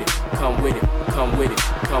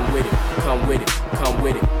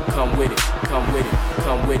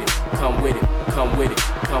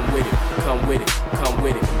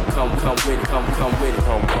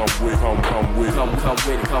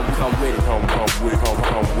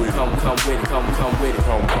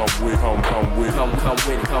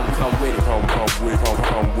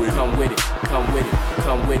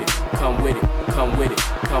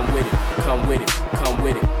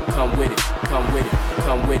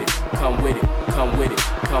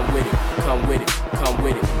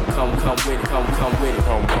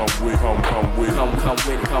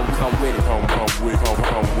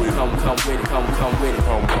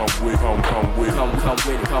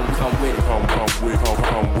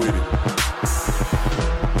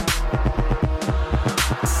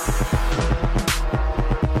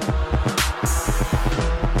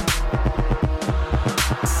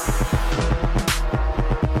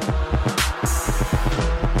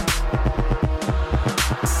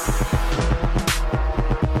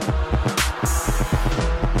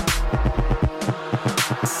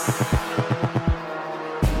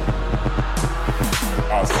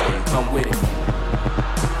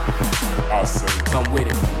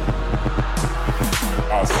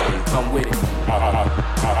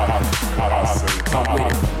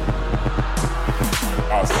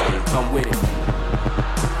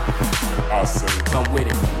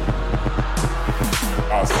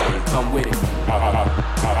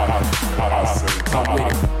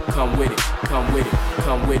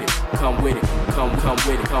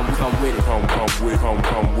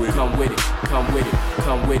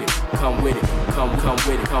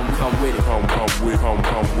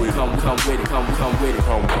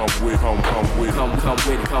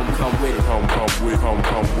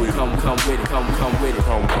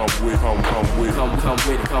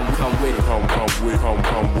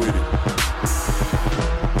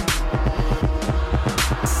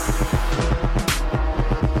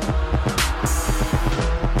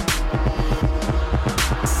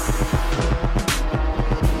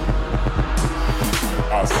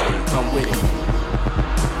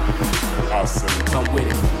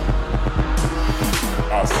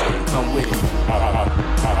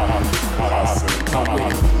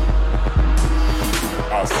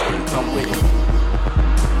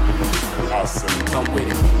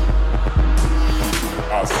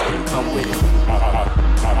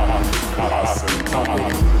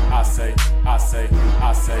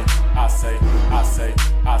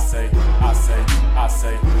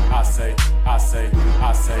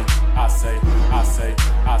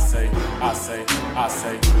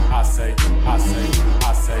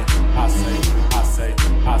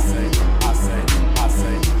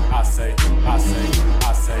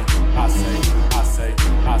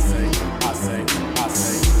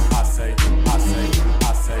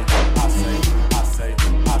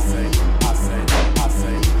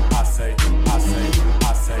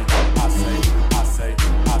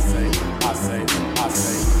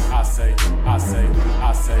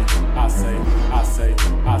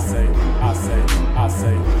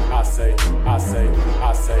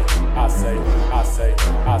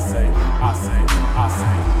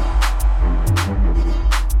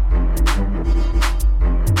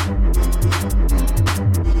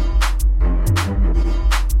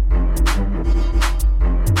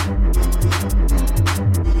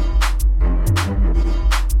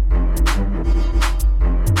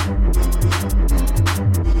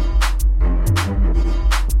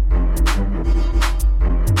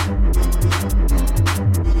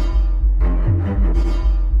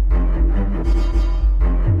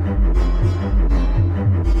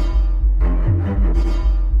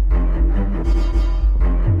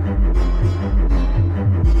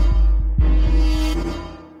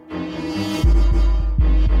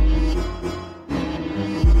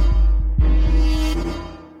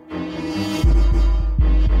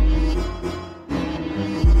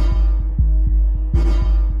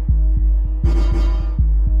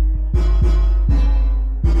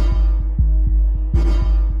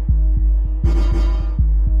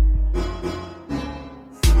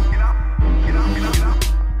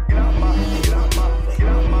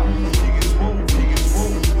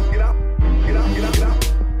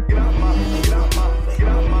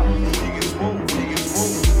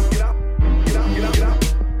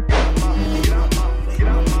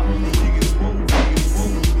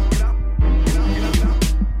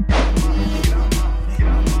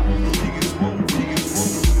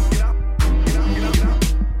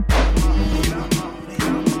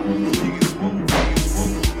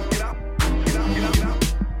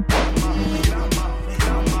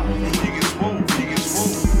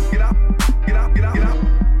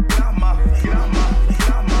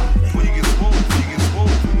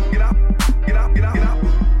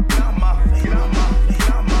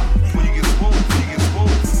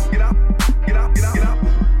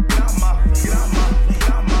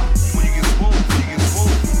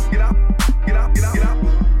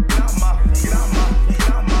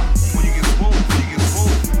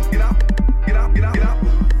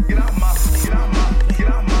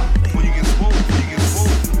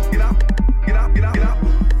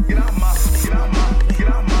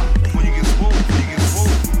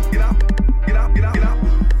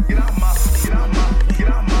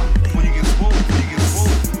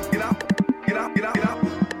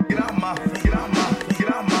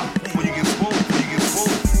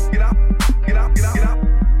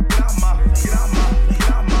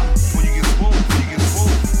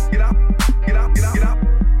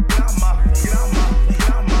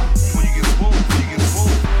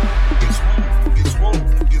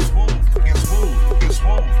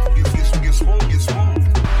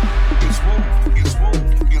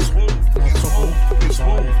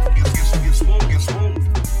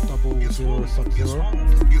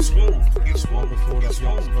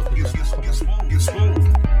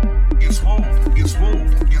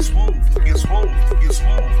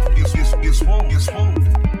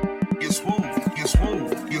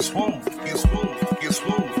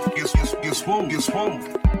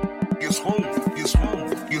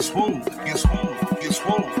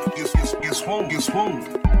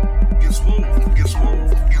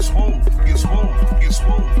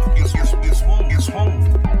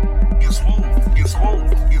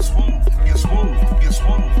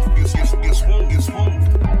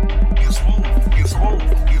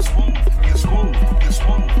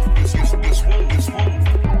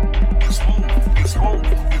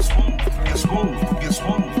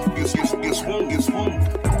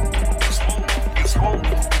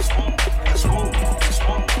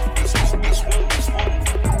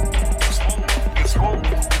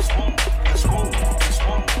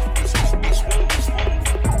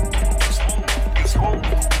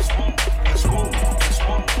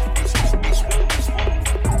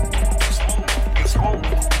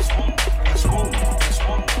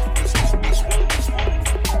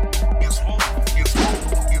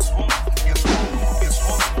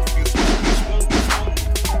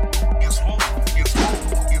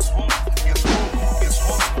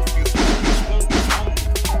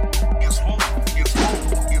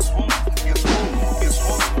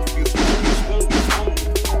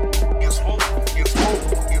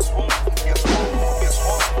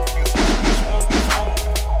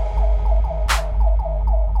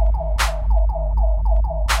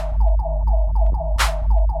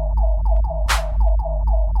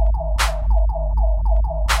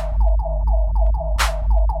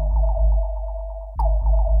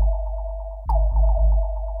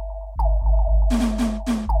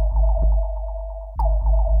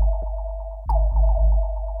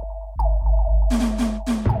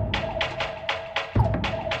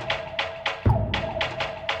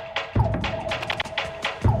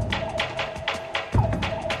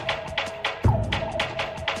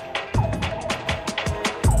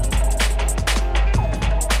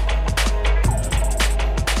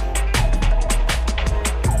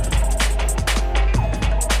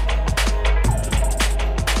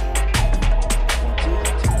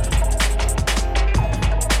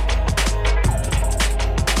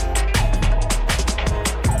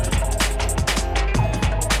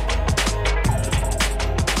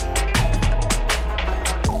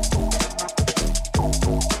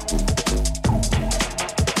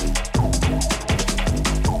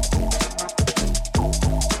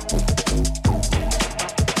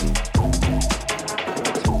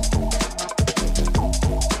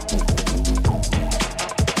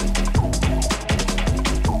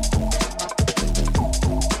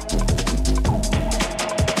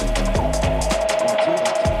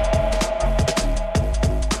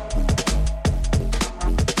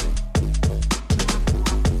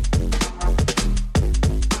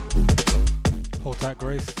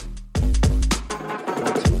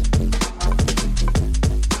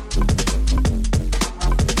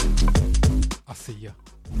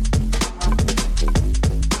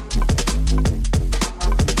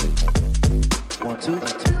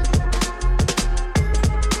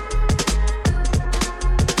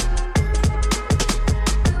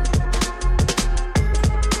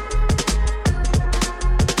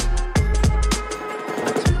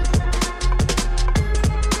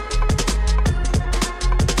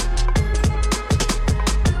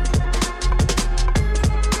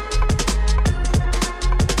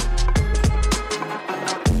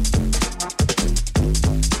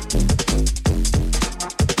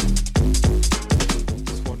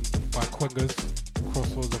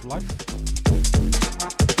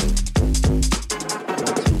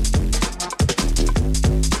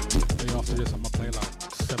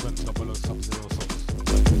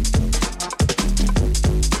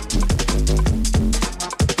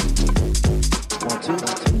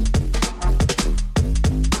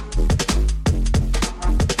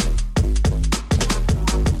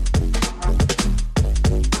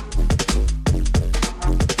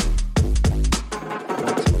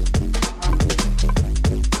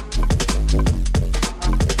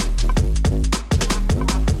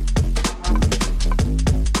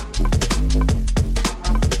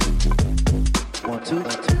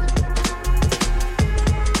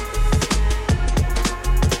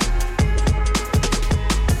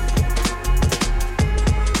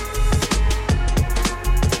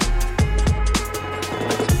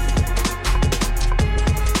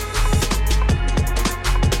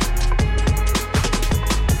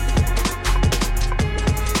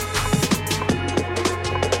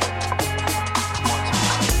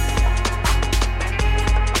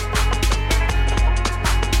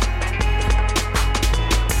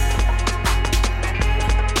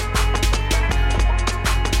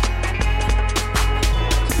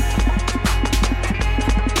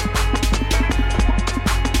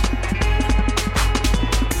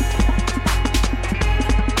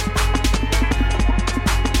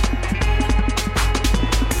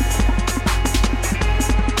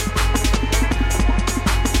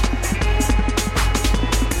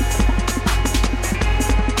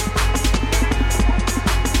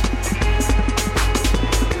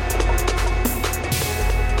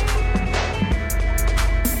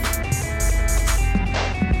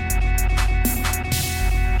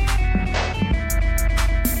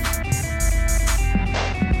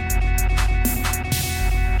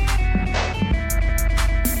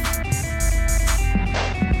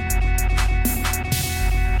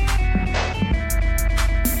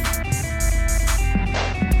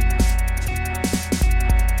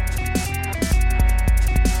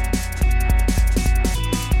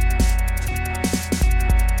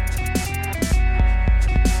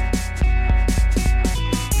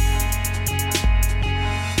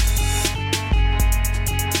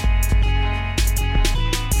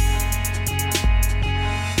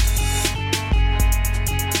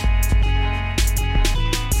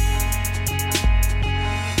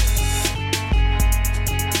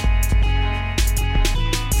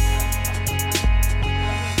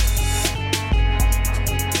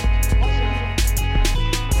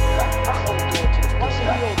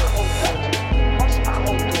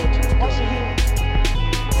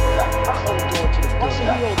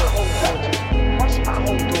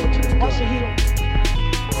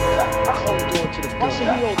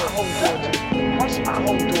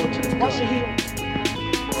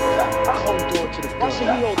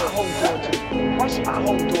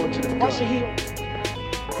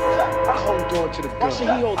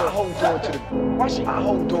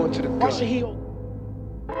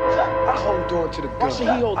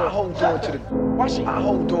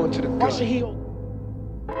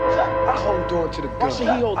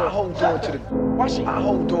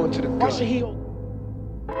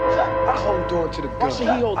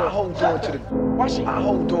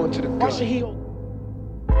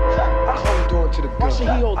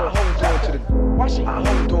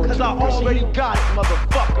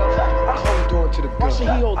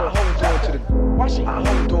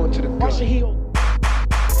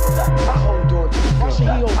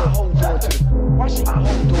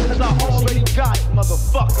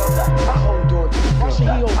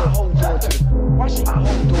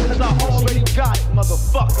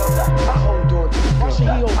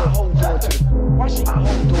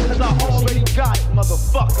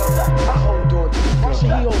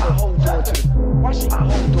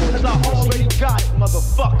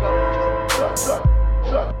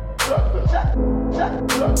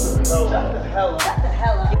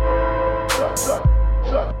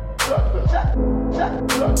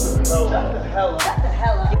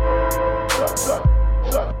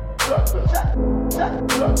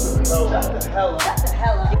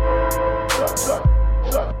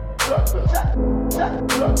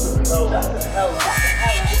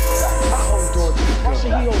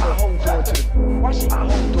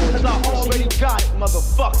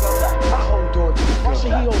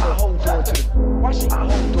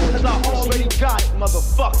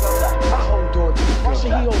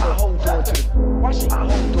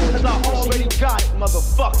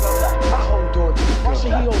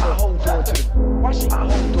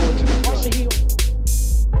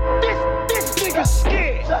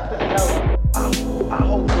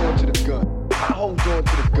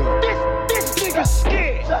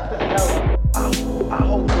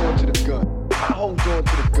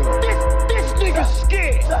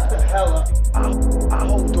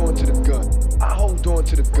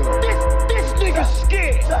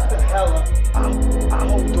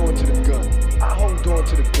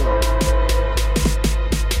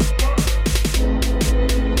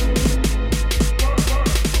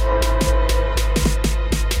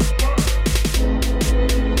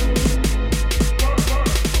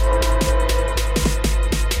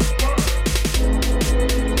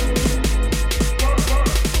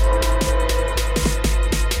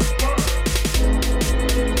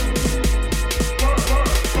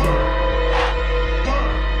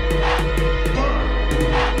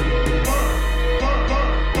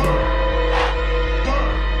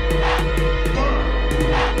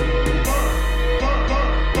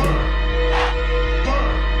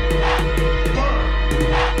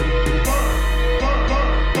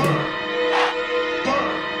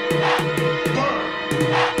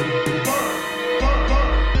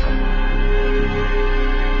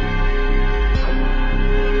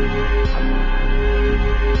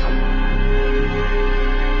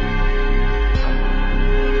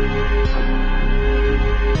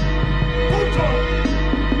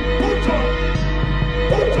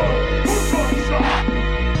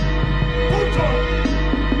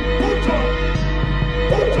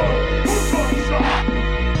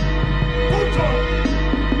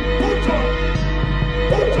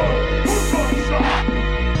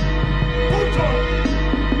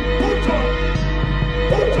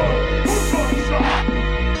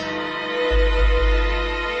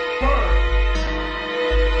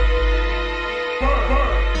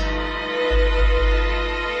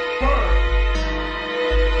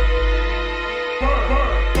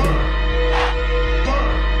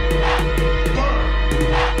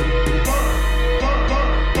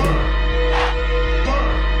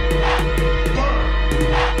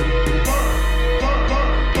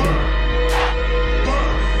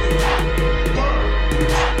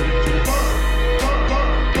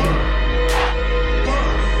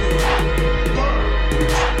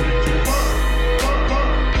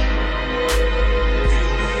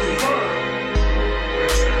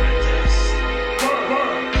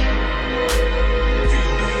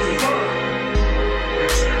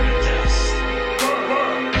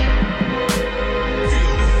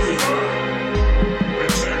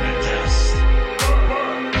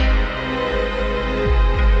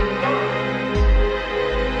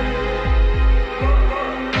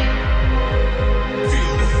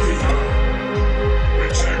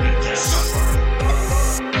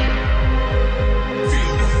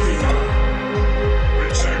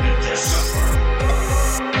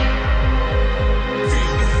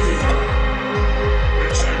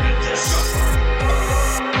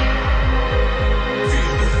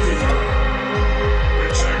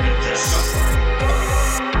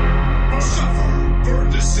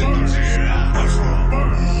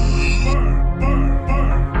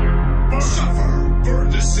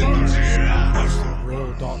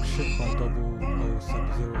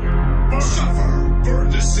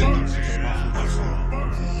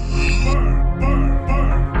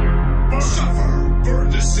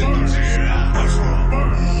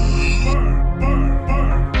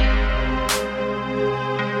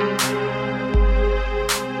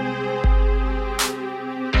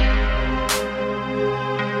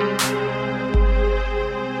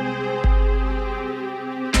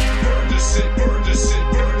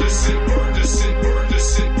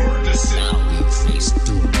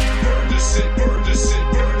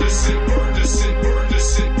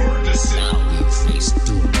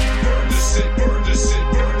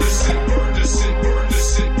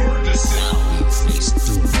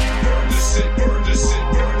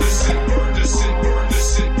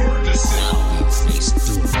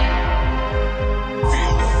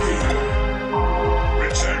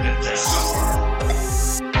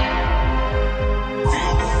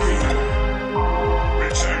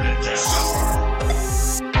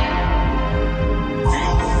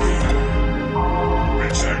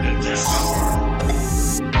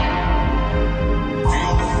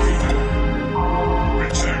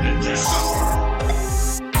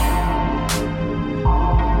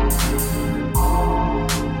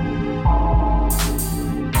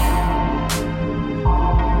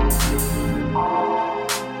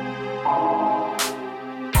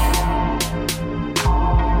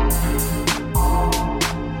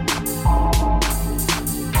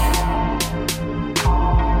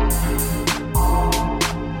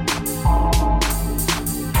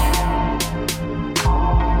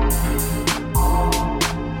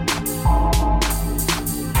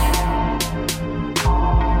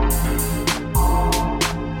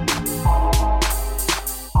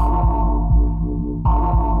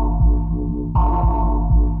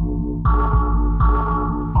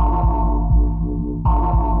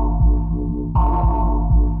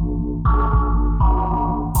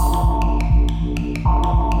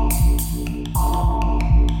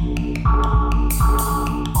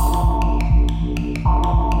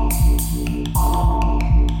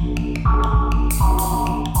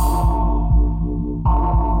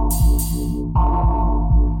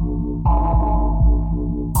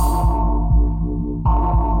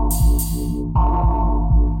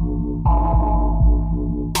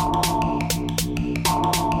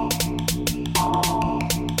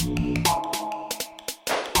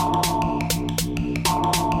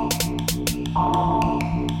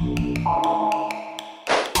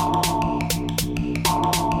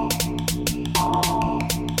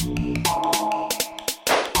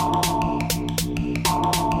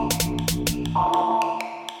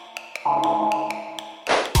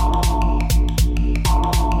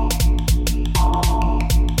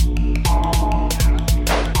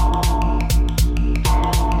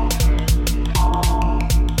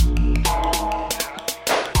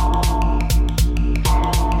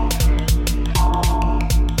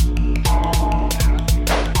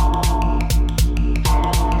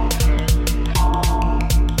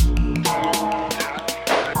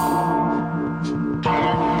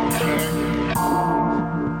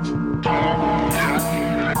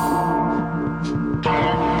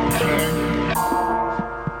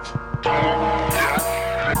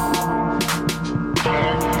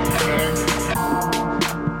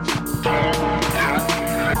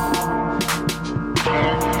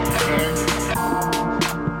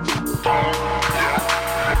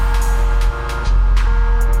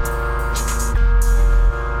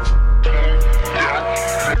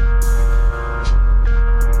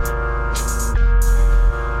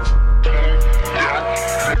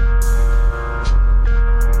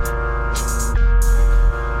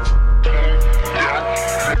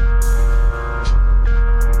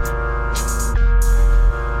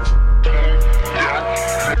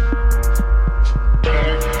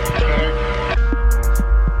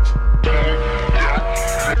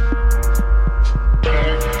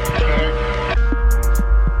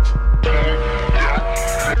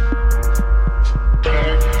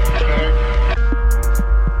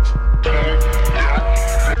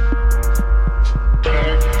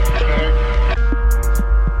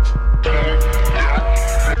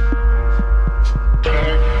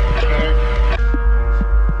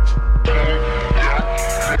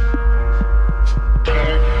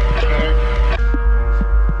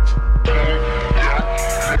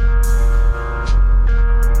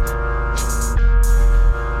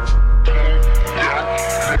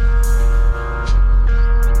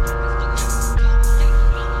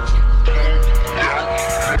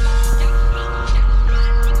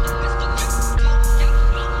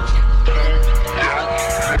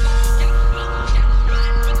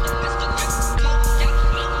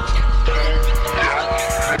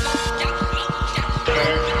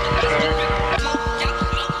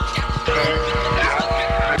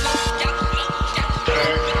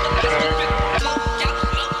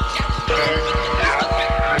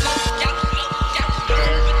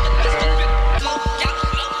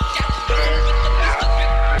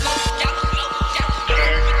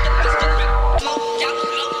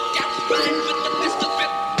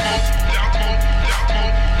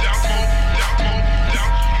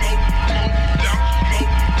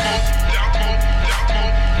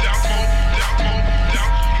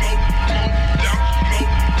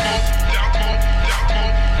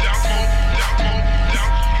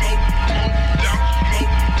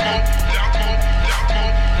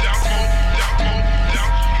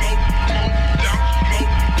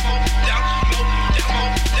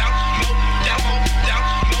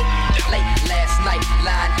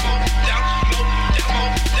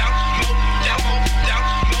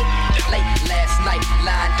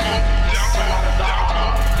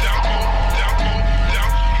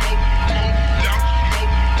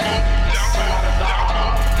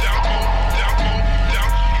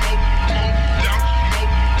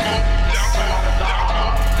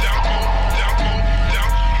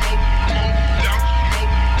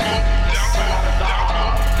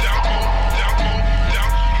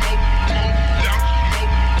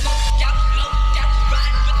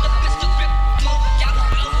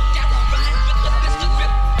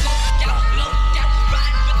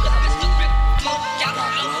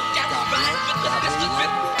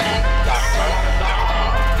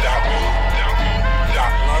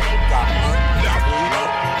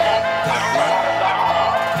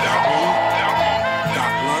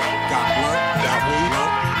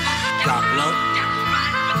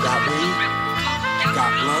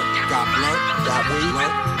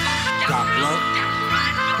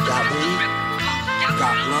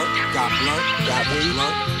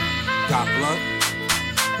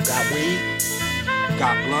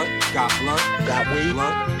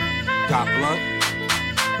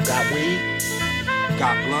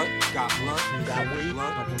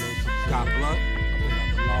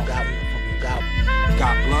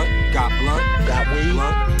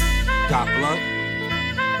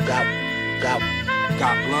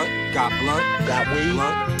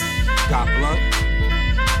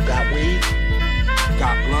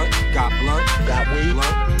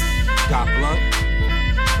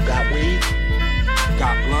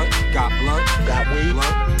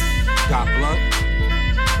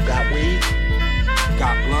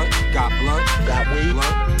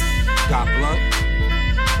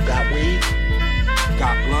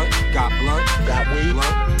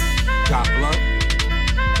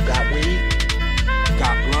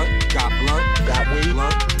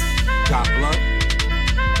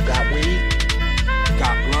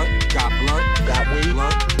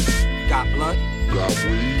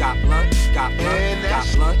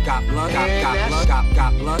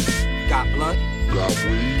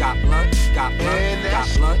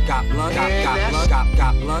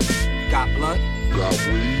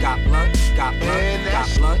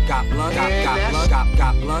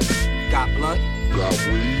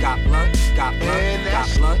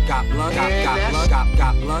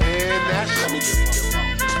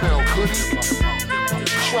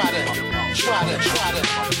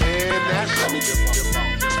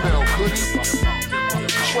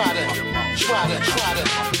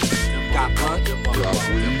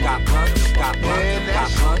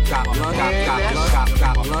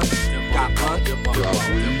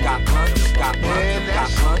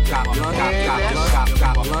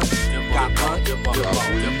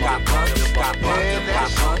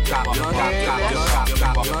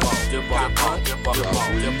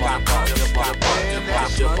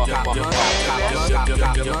 Dip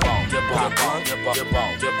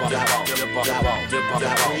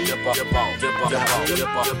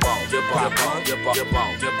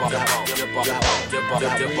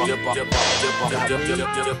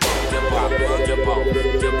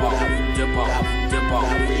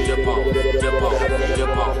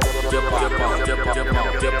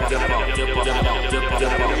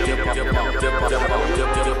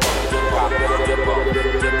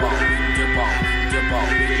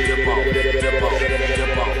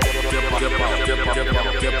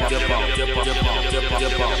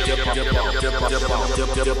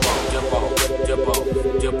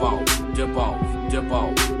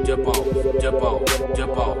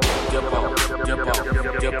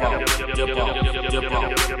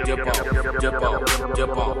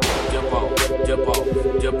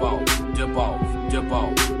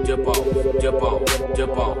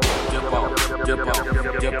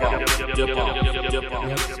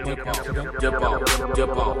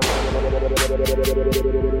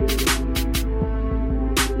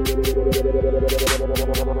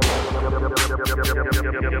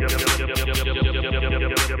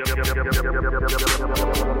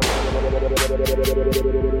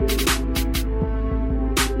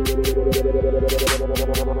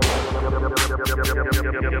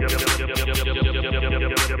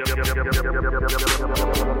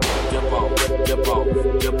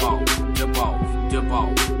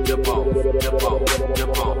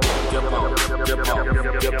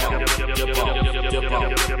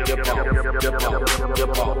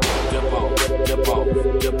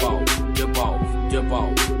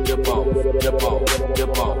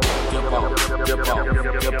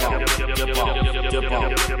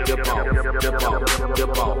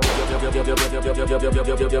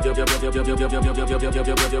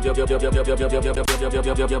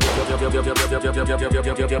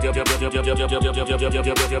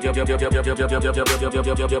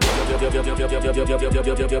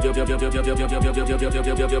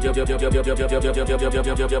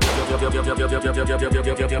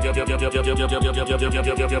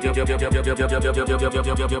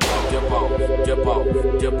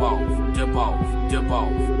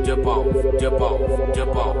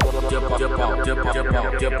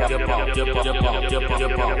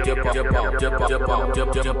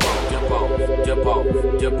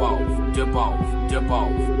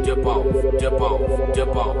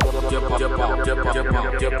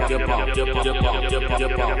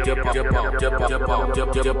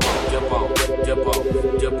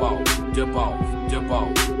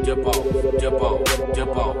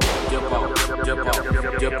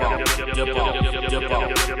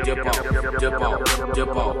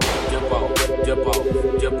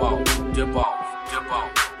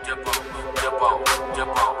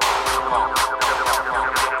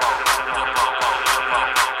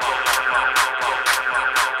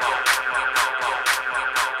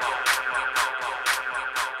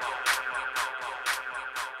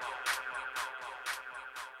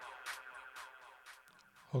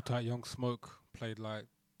Hold Tight Young Smoke played like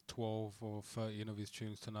 12 or 13 of his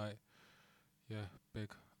tunes tonight. Yeah, big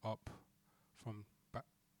up from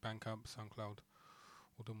Bandcamp, SoundCloud,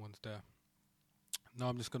 all them ones there. Now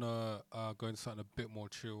I'm just gonna go into something a bit more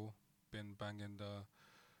chill. Been banging the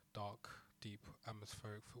dark, deep,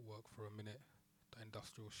 atmospheric footwork for a minute, the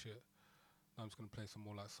industrial shit. Now I'm just gonna play some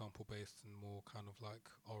more like sample based and more kind of like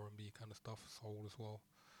R&B kind of stuff, soul as well.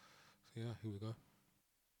 So yeah, here we go.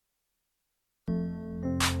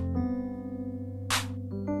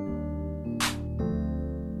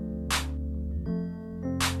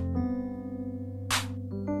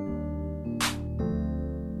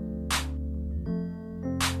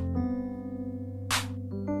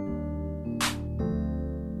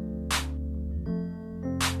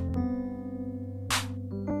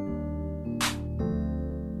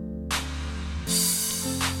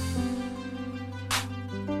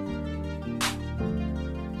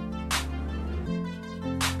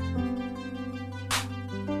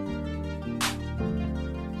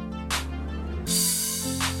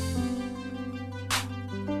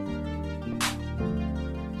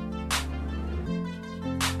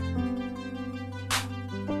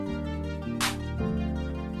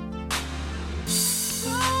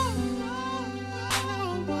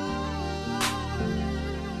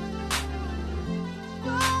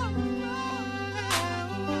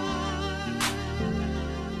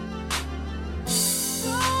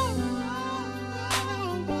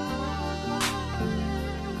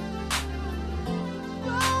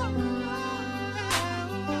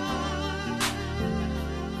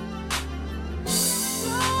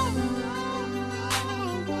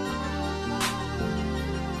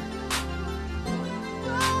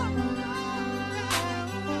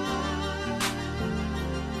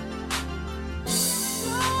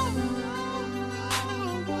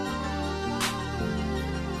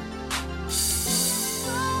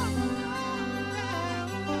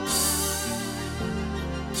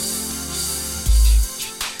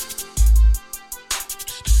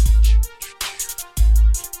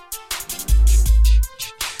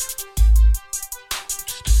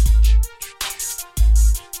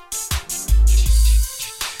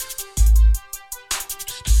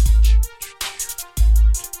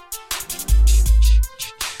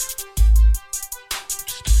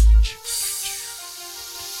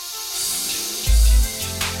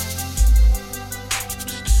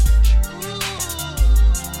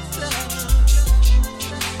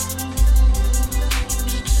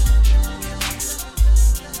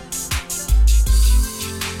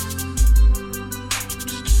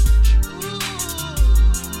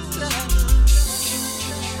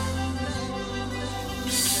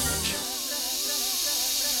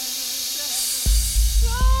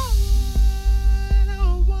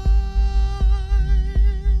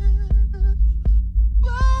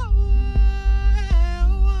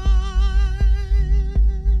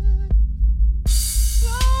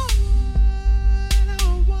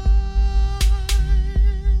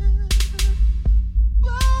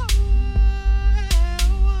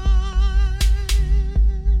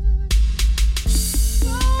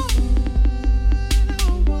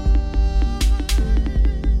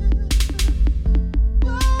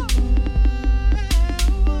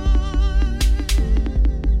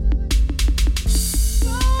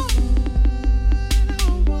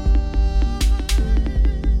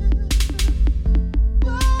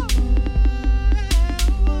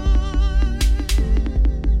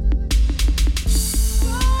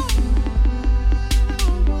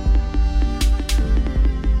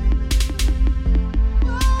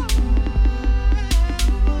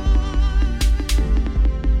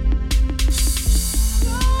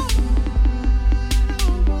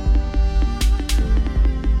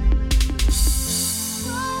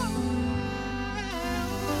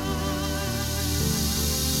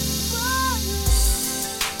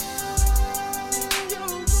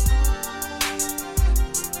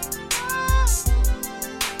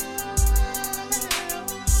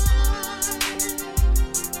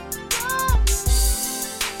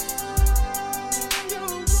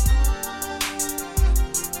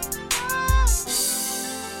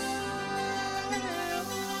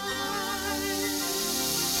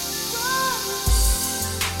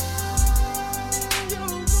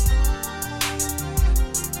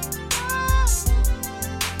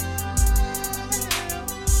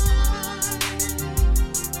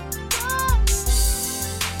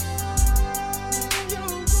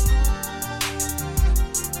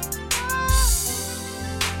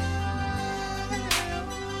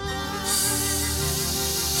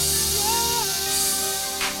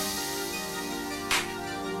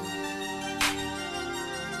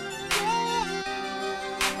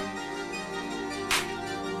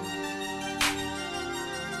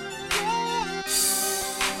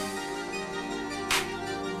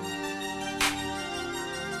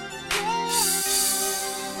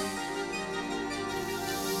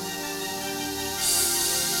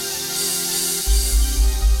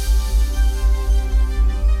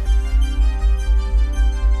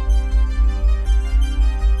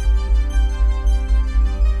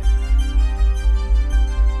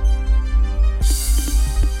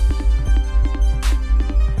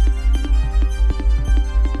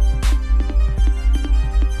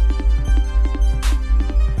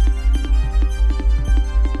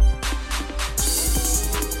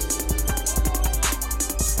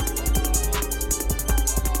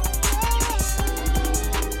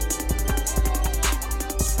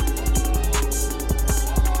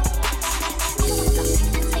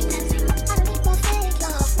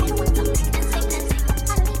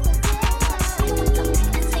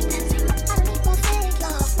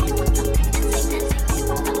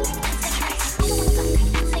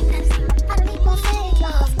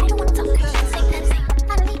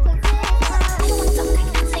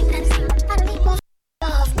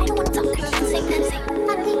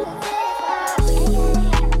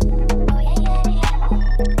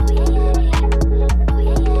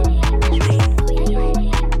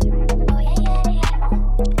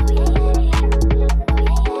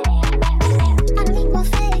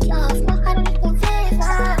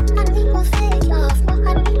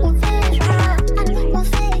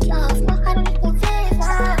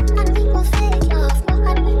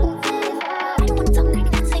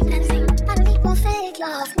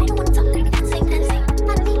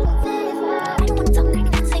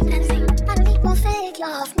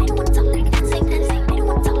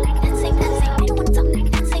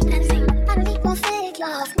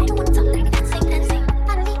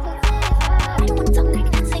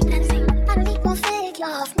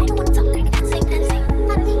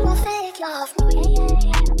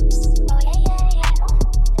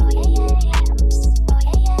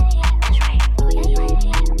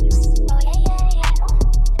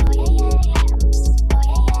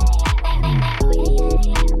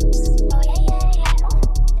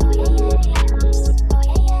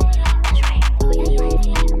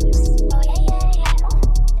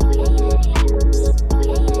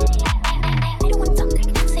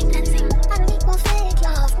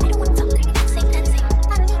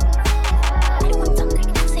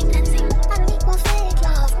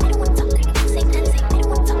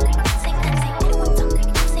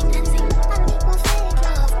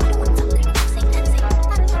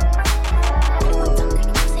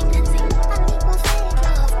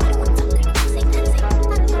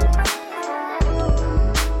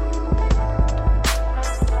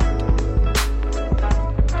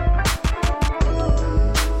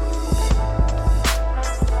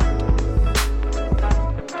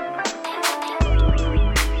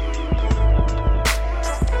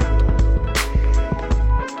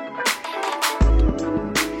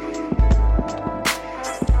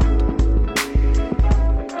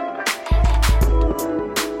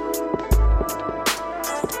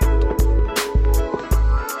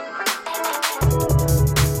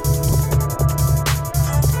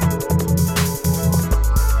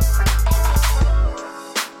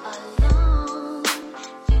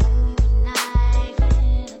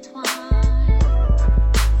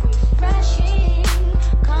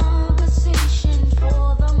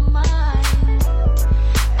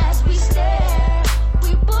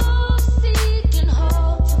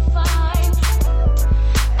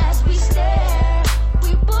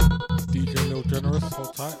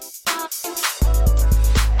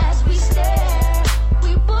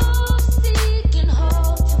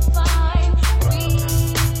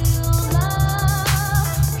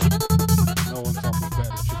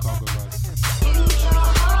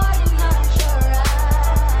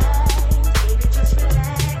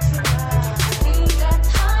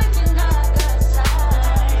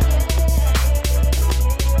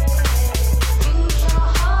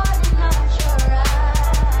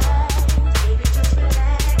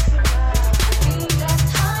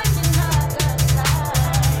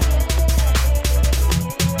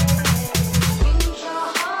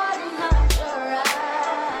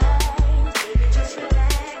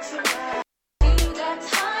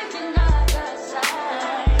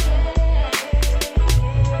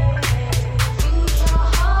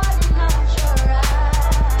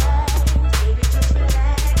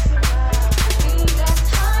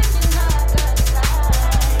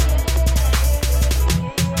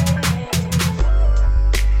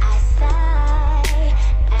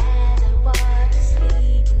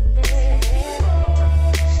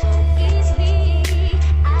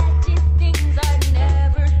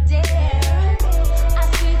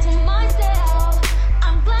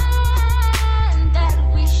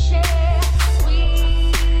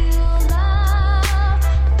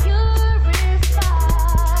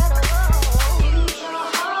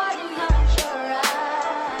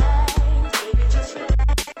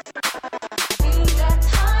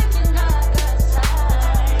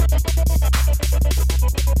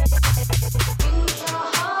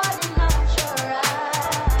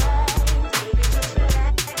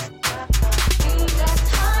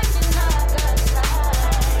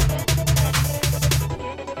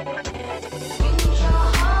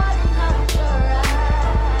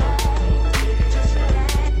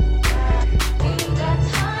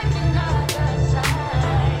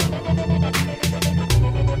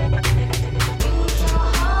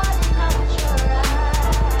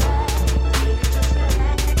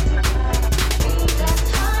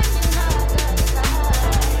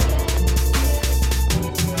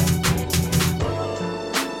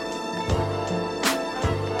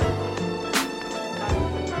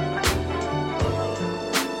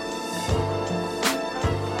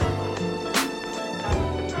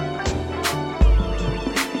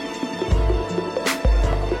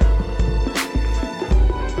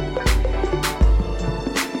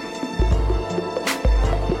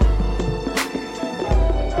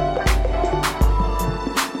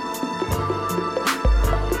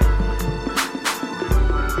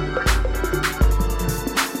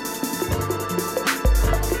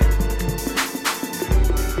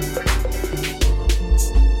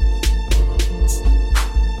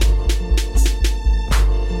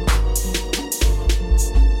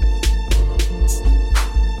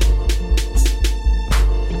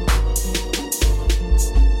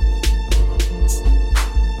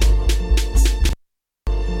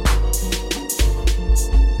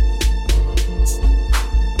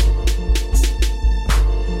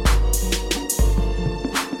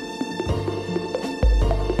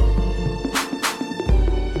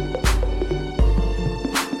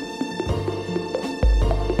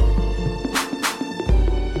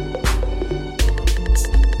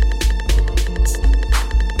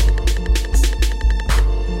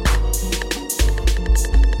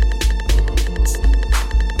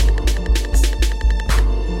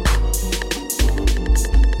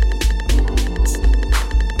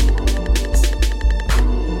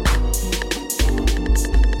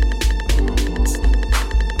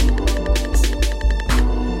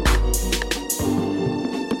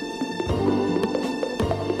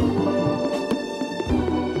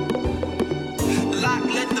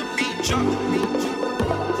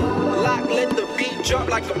 drop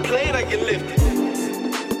like a plane, I get lifted.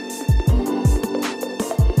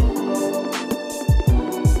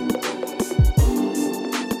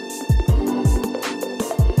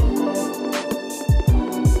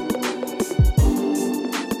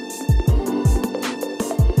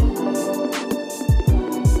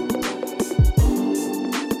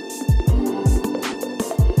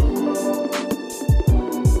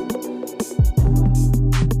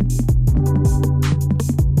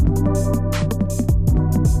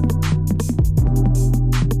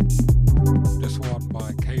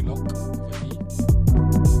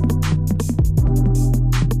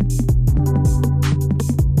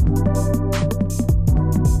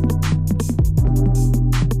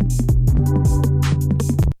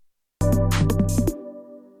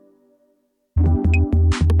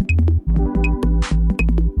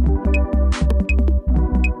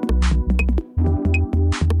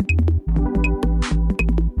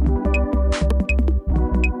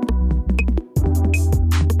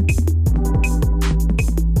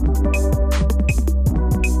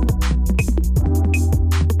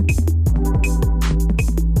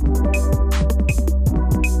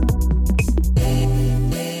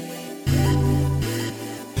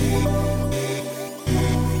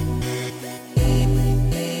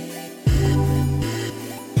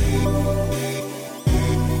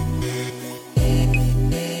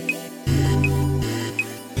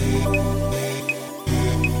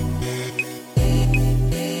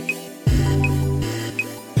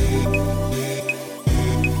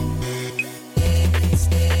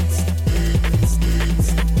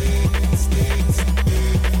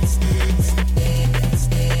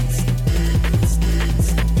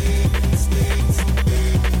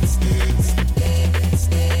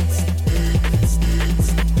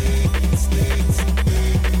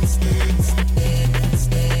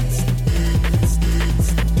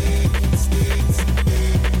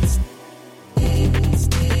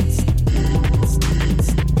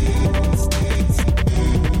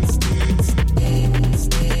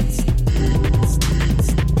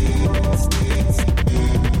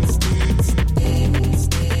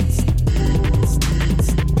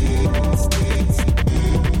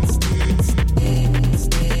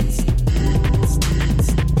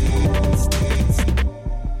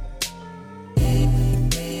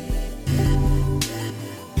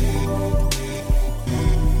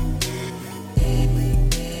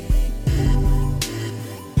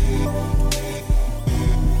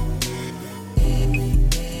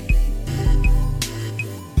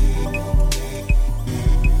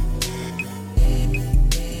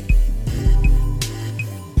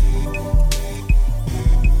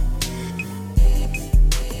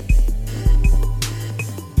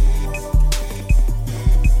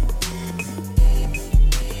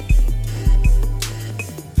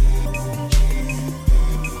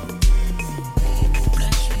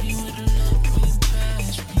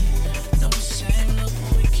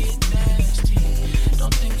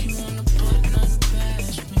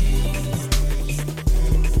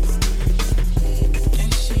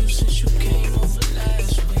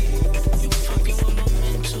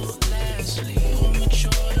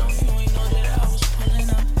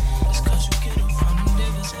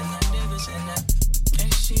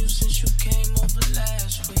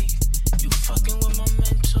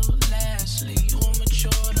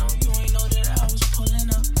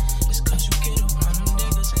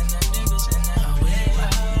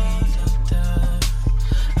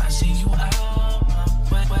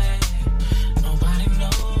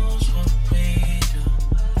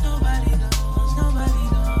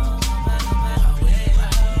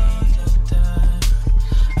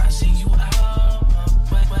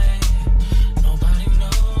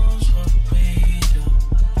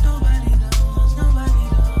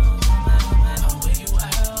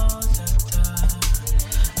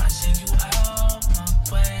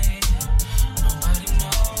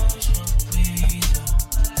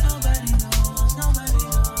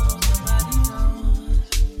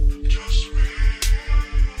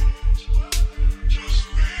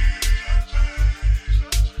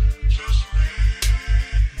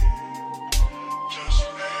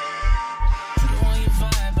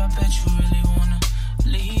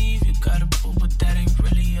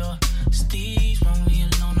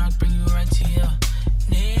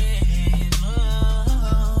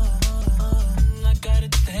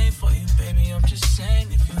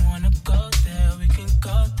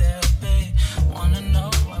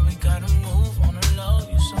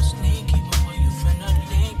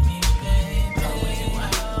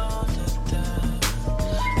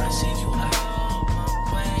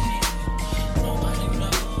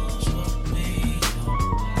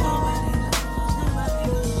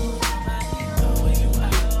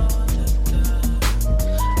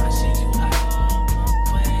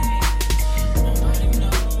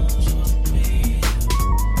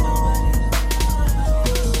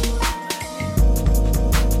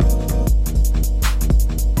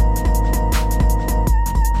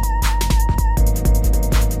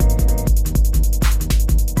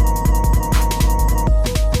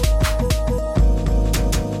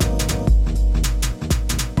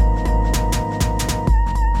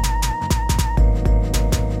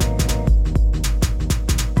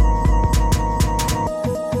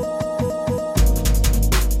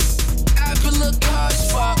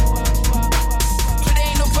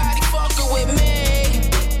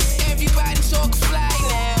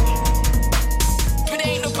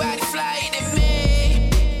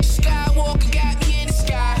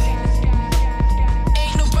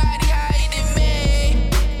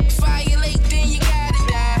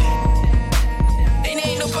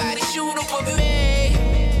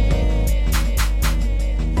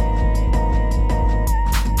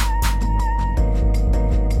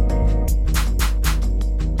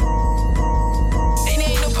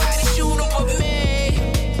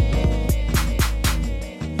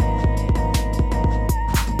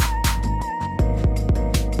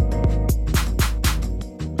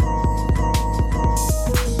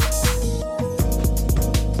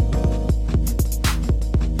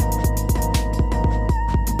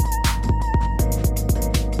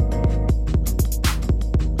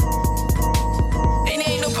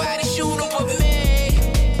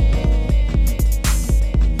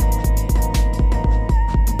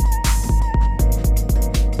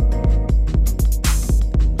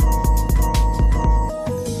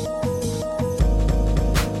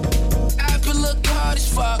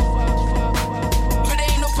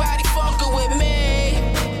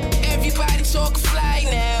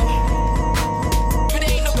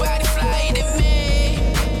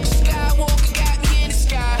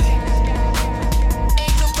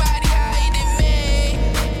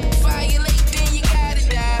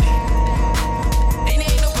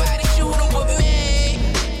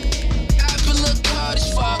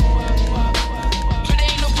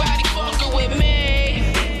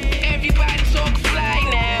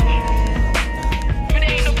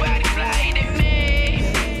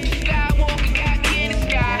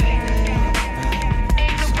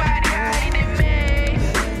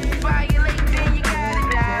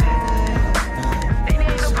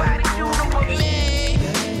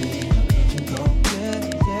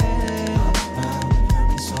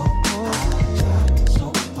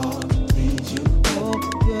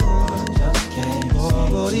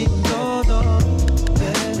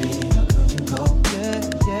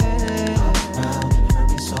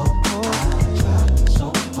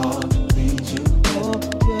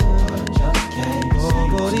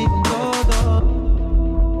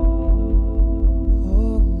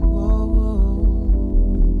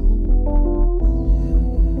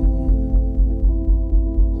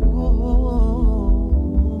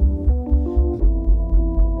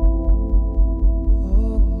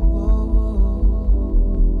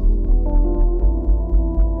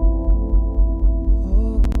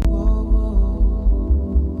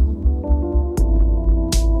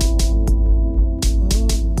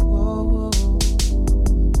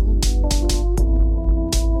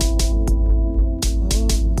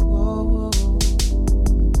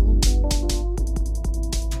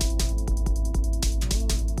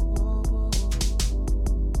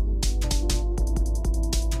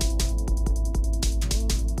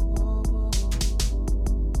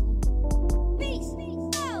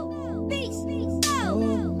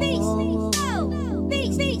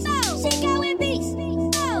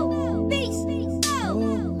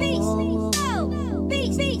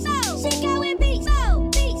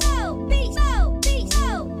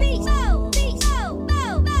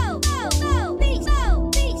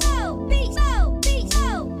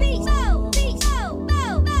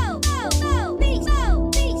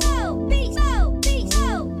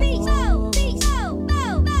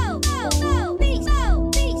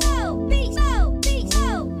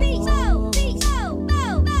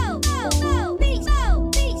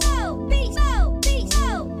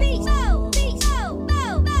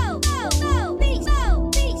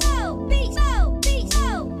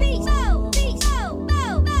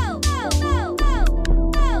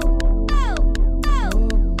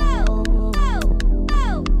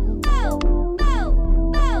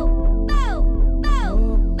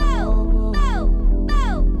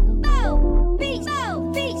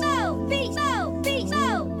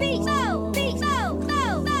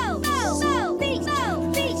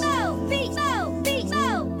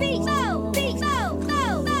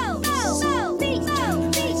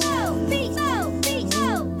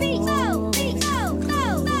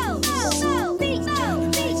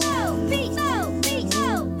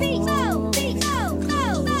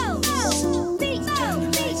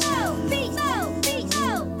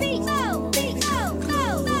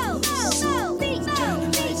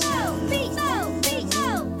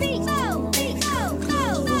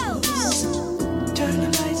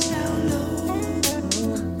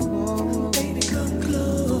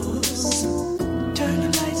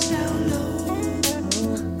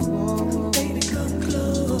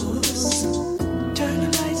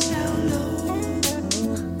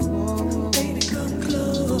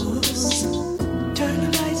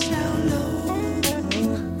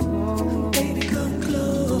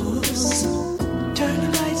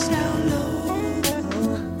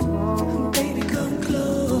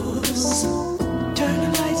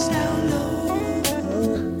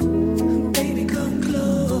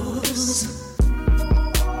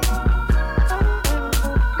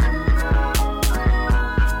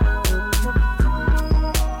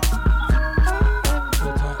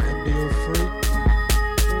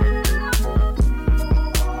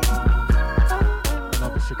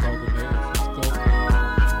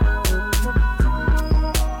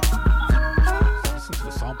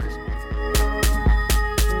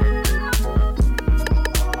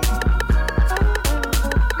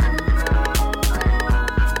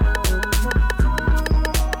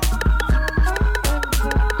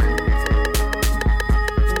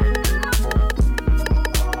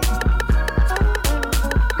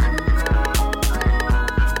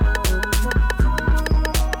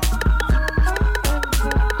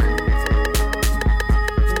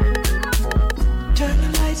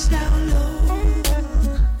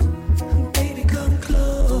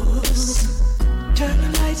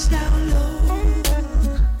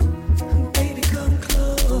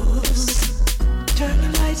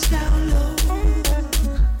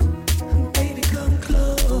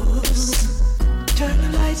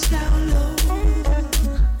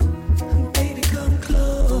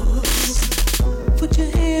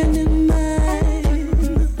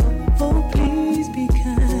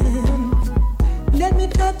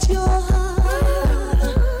 your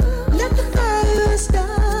heart. Let the fire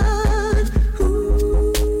start.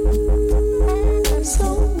 Ooh, so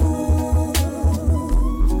warm,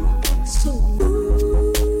 so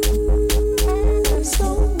warm, so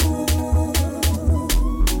warm,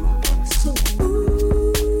 so warm,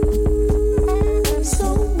 so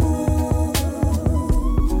warm,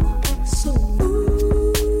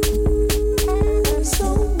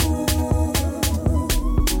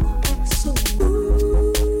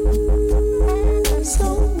 so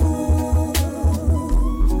warm,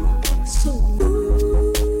 so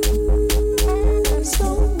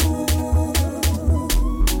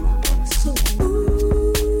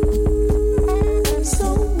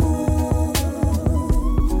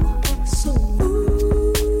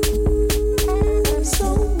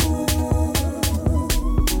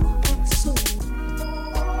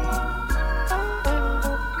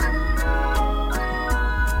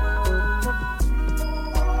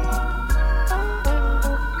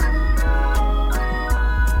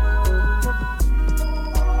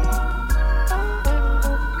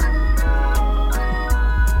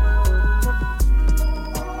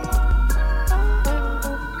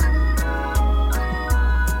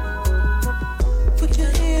put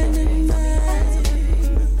your hand in mine.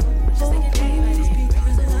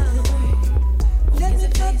 Let me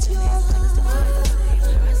touch your heart.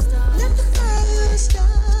 Let the fire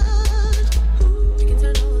start. We can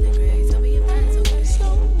turn old and gray. Tell me if that's okay.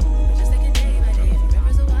 Just take it day by day. If your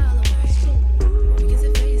river's a while away. We can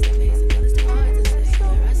sit face to face until it's too hard to say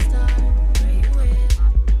where I start, where you end.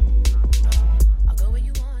 I'll go where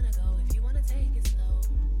you wanna go if you wanna take it slow.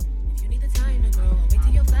 If you need the time to grow, I'll wait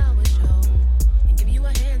till your flowers show. And give you a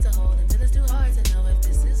hand to hold until it's too hard to know if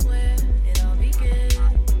this is where it all begins.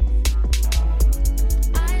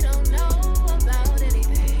 I don't know about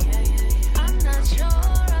anything. I'm not sure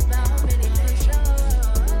about many things.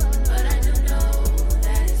 But I do know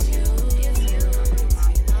that it's you.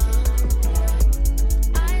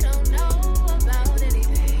 I don't know about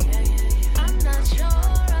anything. I'm not sure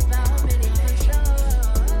about many things.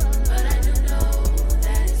 But I do know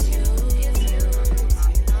that it's you.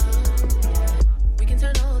 We can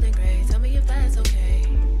turn old and gray. Tell me if that's okay.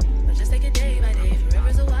 Or just take it day by day. If your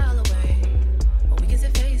river's a while away. Or we can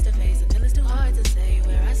sit face to face until it's too hard to say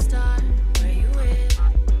where I start, where you end.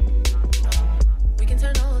 We can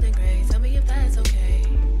turn old and gray. Tell me if that's okay.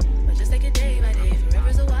 Or just take it day by day. If your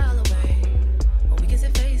river's a while away. Or we can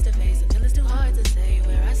sit face to face until it's too hard to say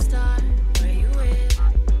where I start, where you end.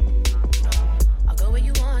 I'll go where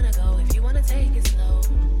you wanna go if you wanna take it slow.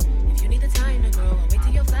 If you need the time to grow, I'll wait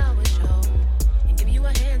till your flowers show. And give you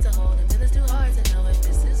a hand to hold until it's too hard to know if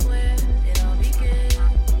this is where it all begins.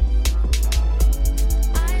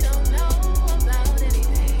 I don't know about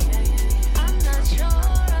anything. I'm not sure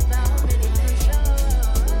about many things.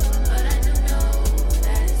 But I do know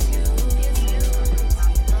that it's you.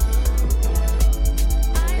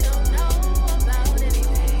 I don't know about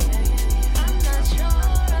anything. I'm not sure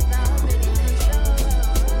about many things.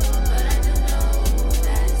 But I do know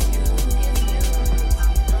that it's you.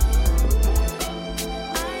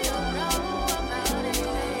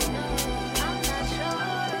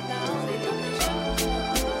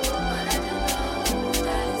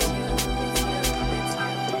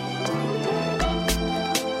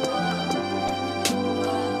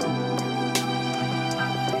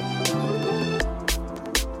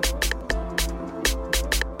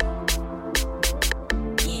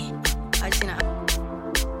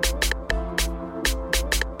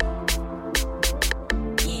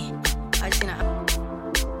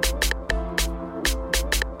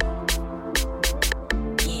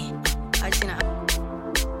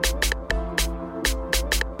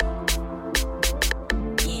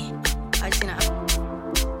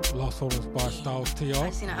 Last one was by Styles TR. I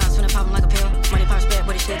seen her eyes finna pop 'em like a pill. Money pops back,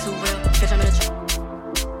 but this shit too real. Bitch, I'm in a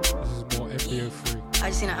This is more FBO free. I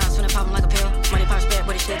just seen her eyes finna pop 'em like a pill. Money pops back,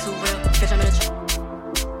 but this shit too real. Bitch, I'm in a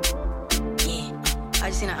I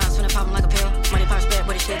just seen her eyes finna pop 'em like a pill. Money pops back,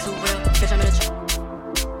 but this shit too real. Bitch, I'm in a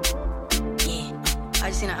I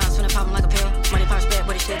just seen her eyes finna pop 'em like a pill. Money pops back,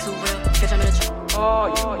 but this shit too real. Bitch, I'm in a Oh,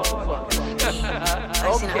 you motherfucker.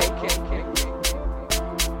 Okay.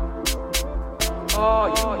 Oh,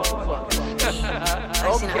 you motherfucker.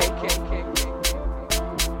 Okay.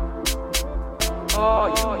 Oh,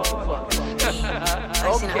 you motherfucker. Okay. Oh, you motherfucker.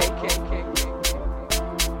 Okay.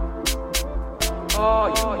 Oh,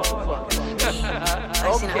 you motherfucker.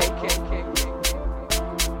 Okay.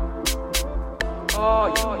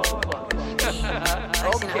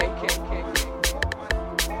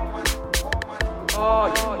 Oh,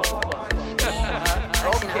 you motherfucker.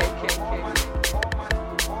 Okay.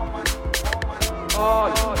 Oh,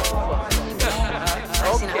 you fuck.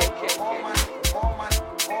 Okay.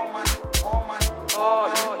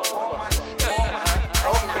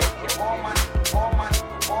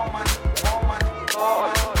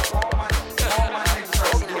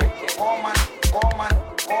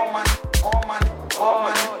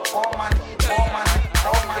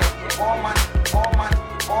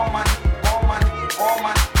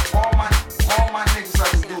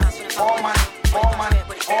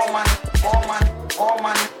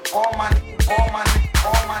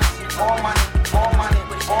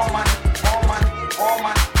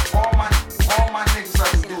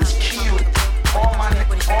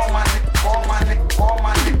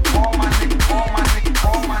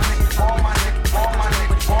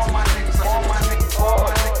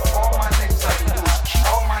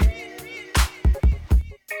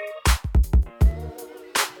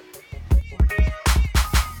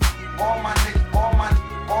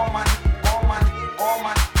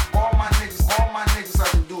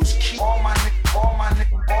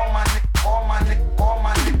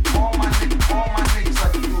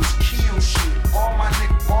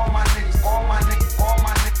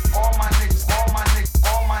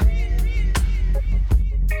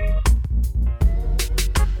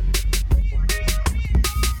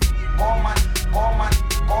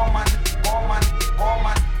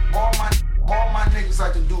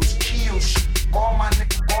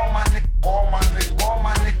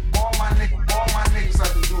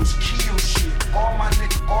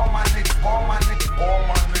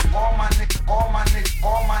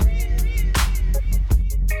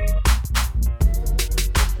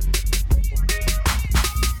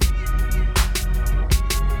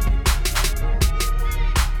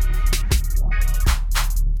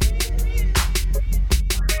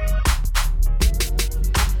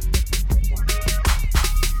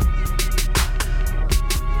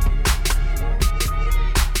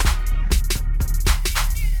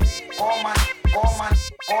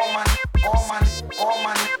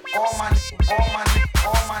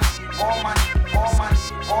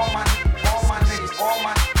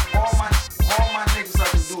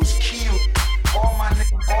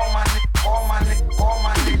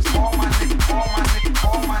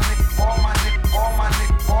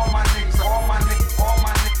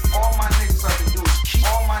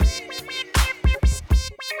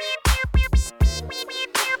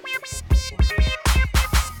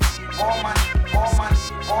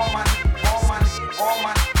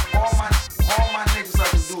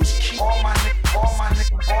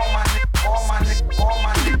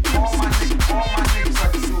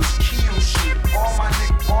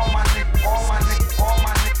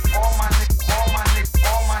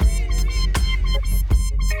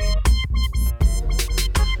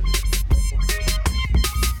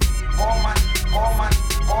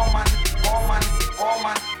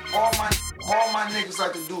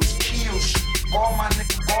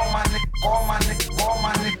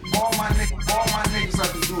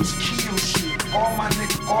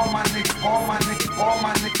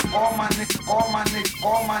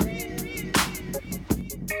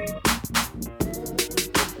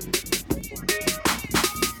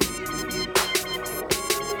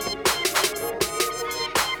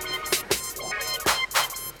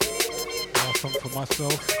 Song for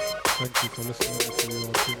myself. Thank you for listening.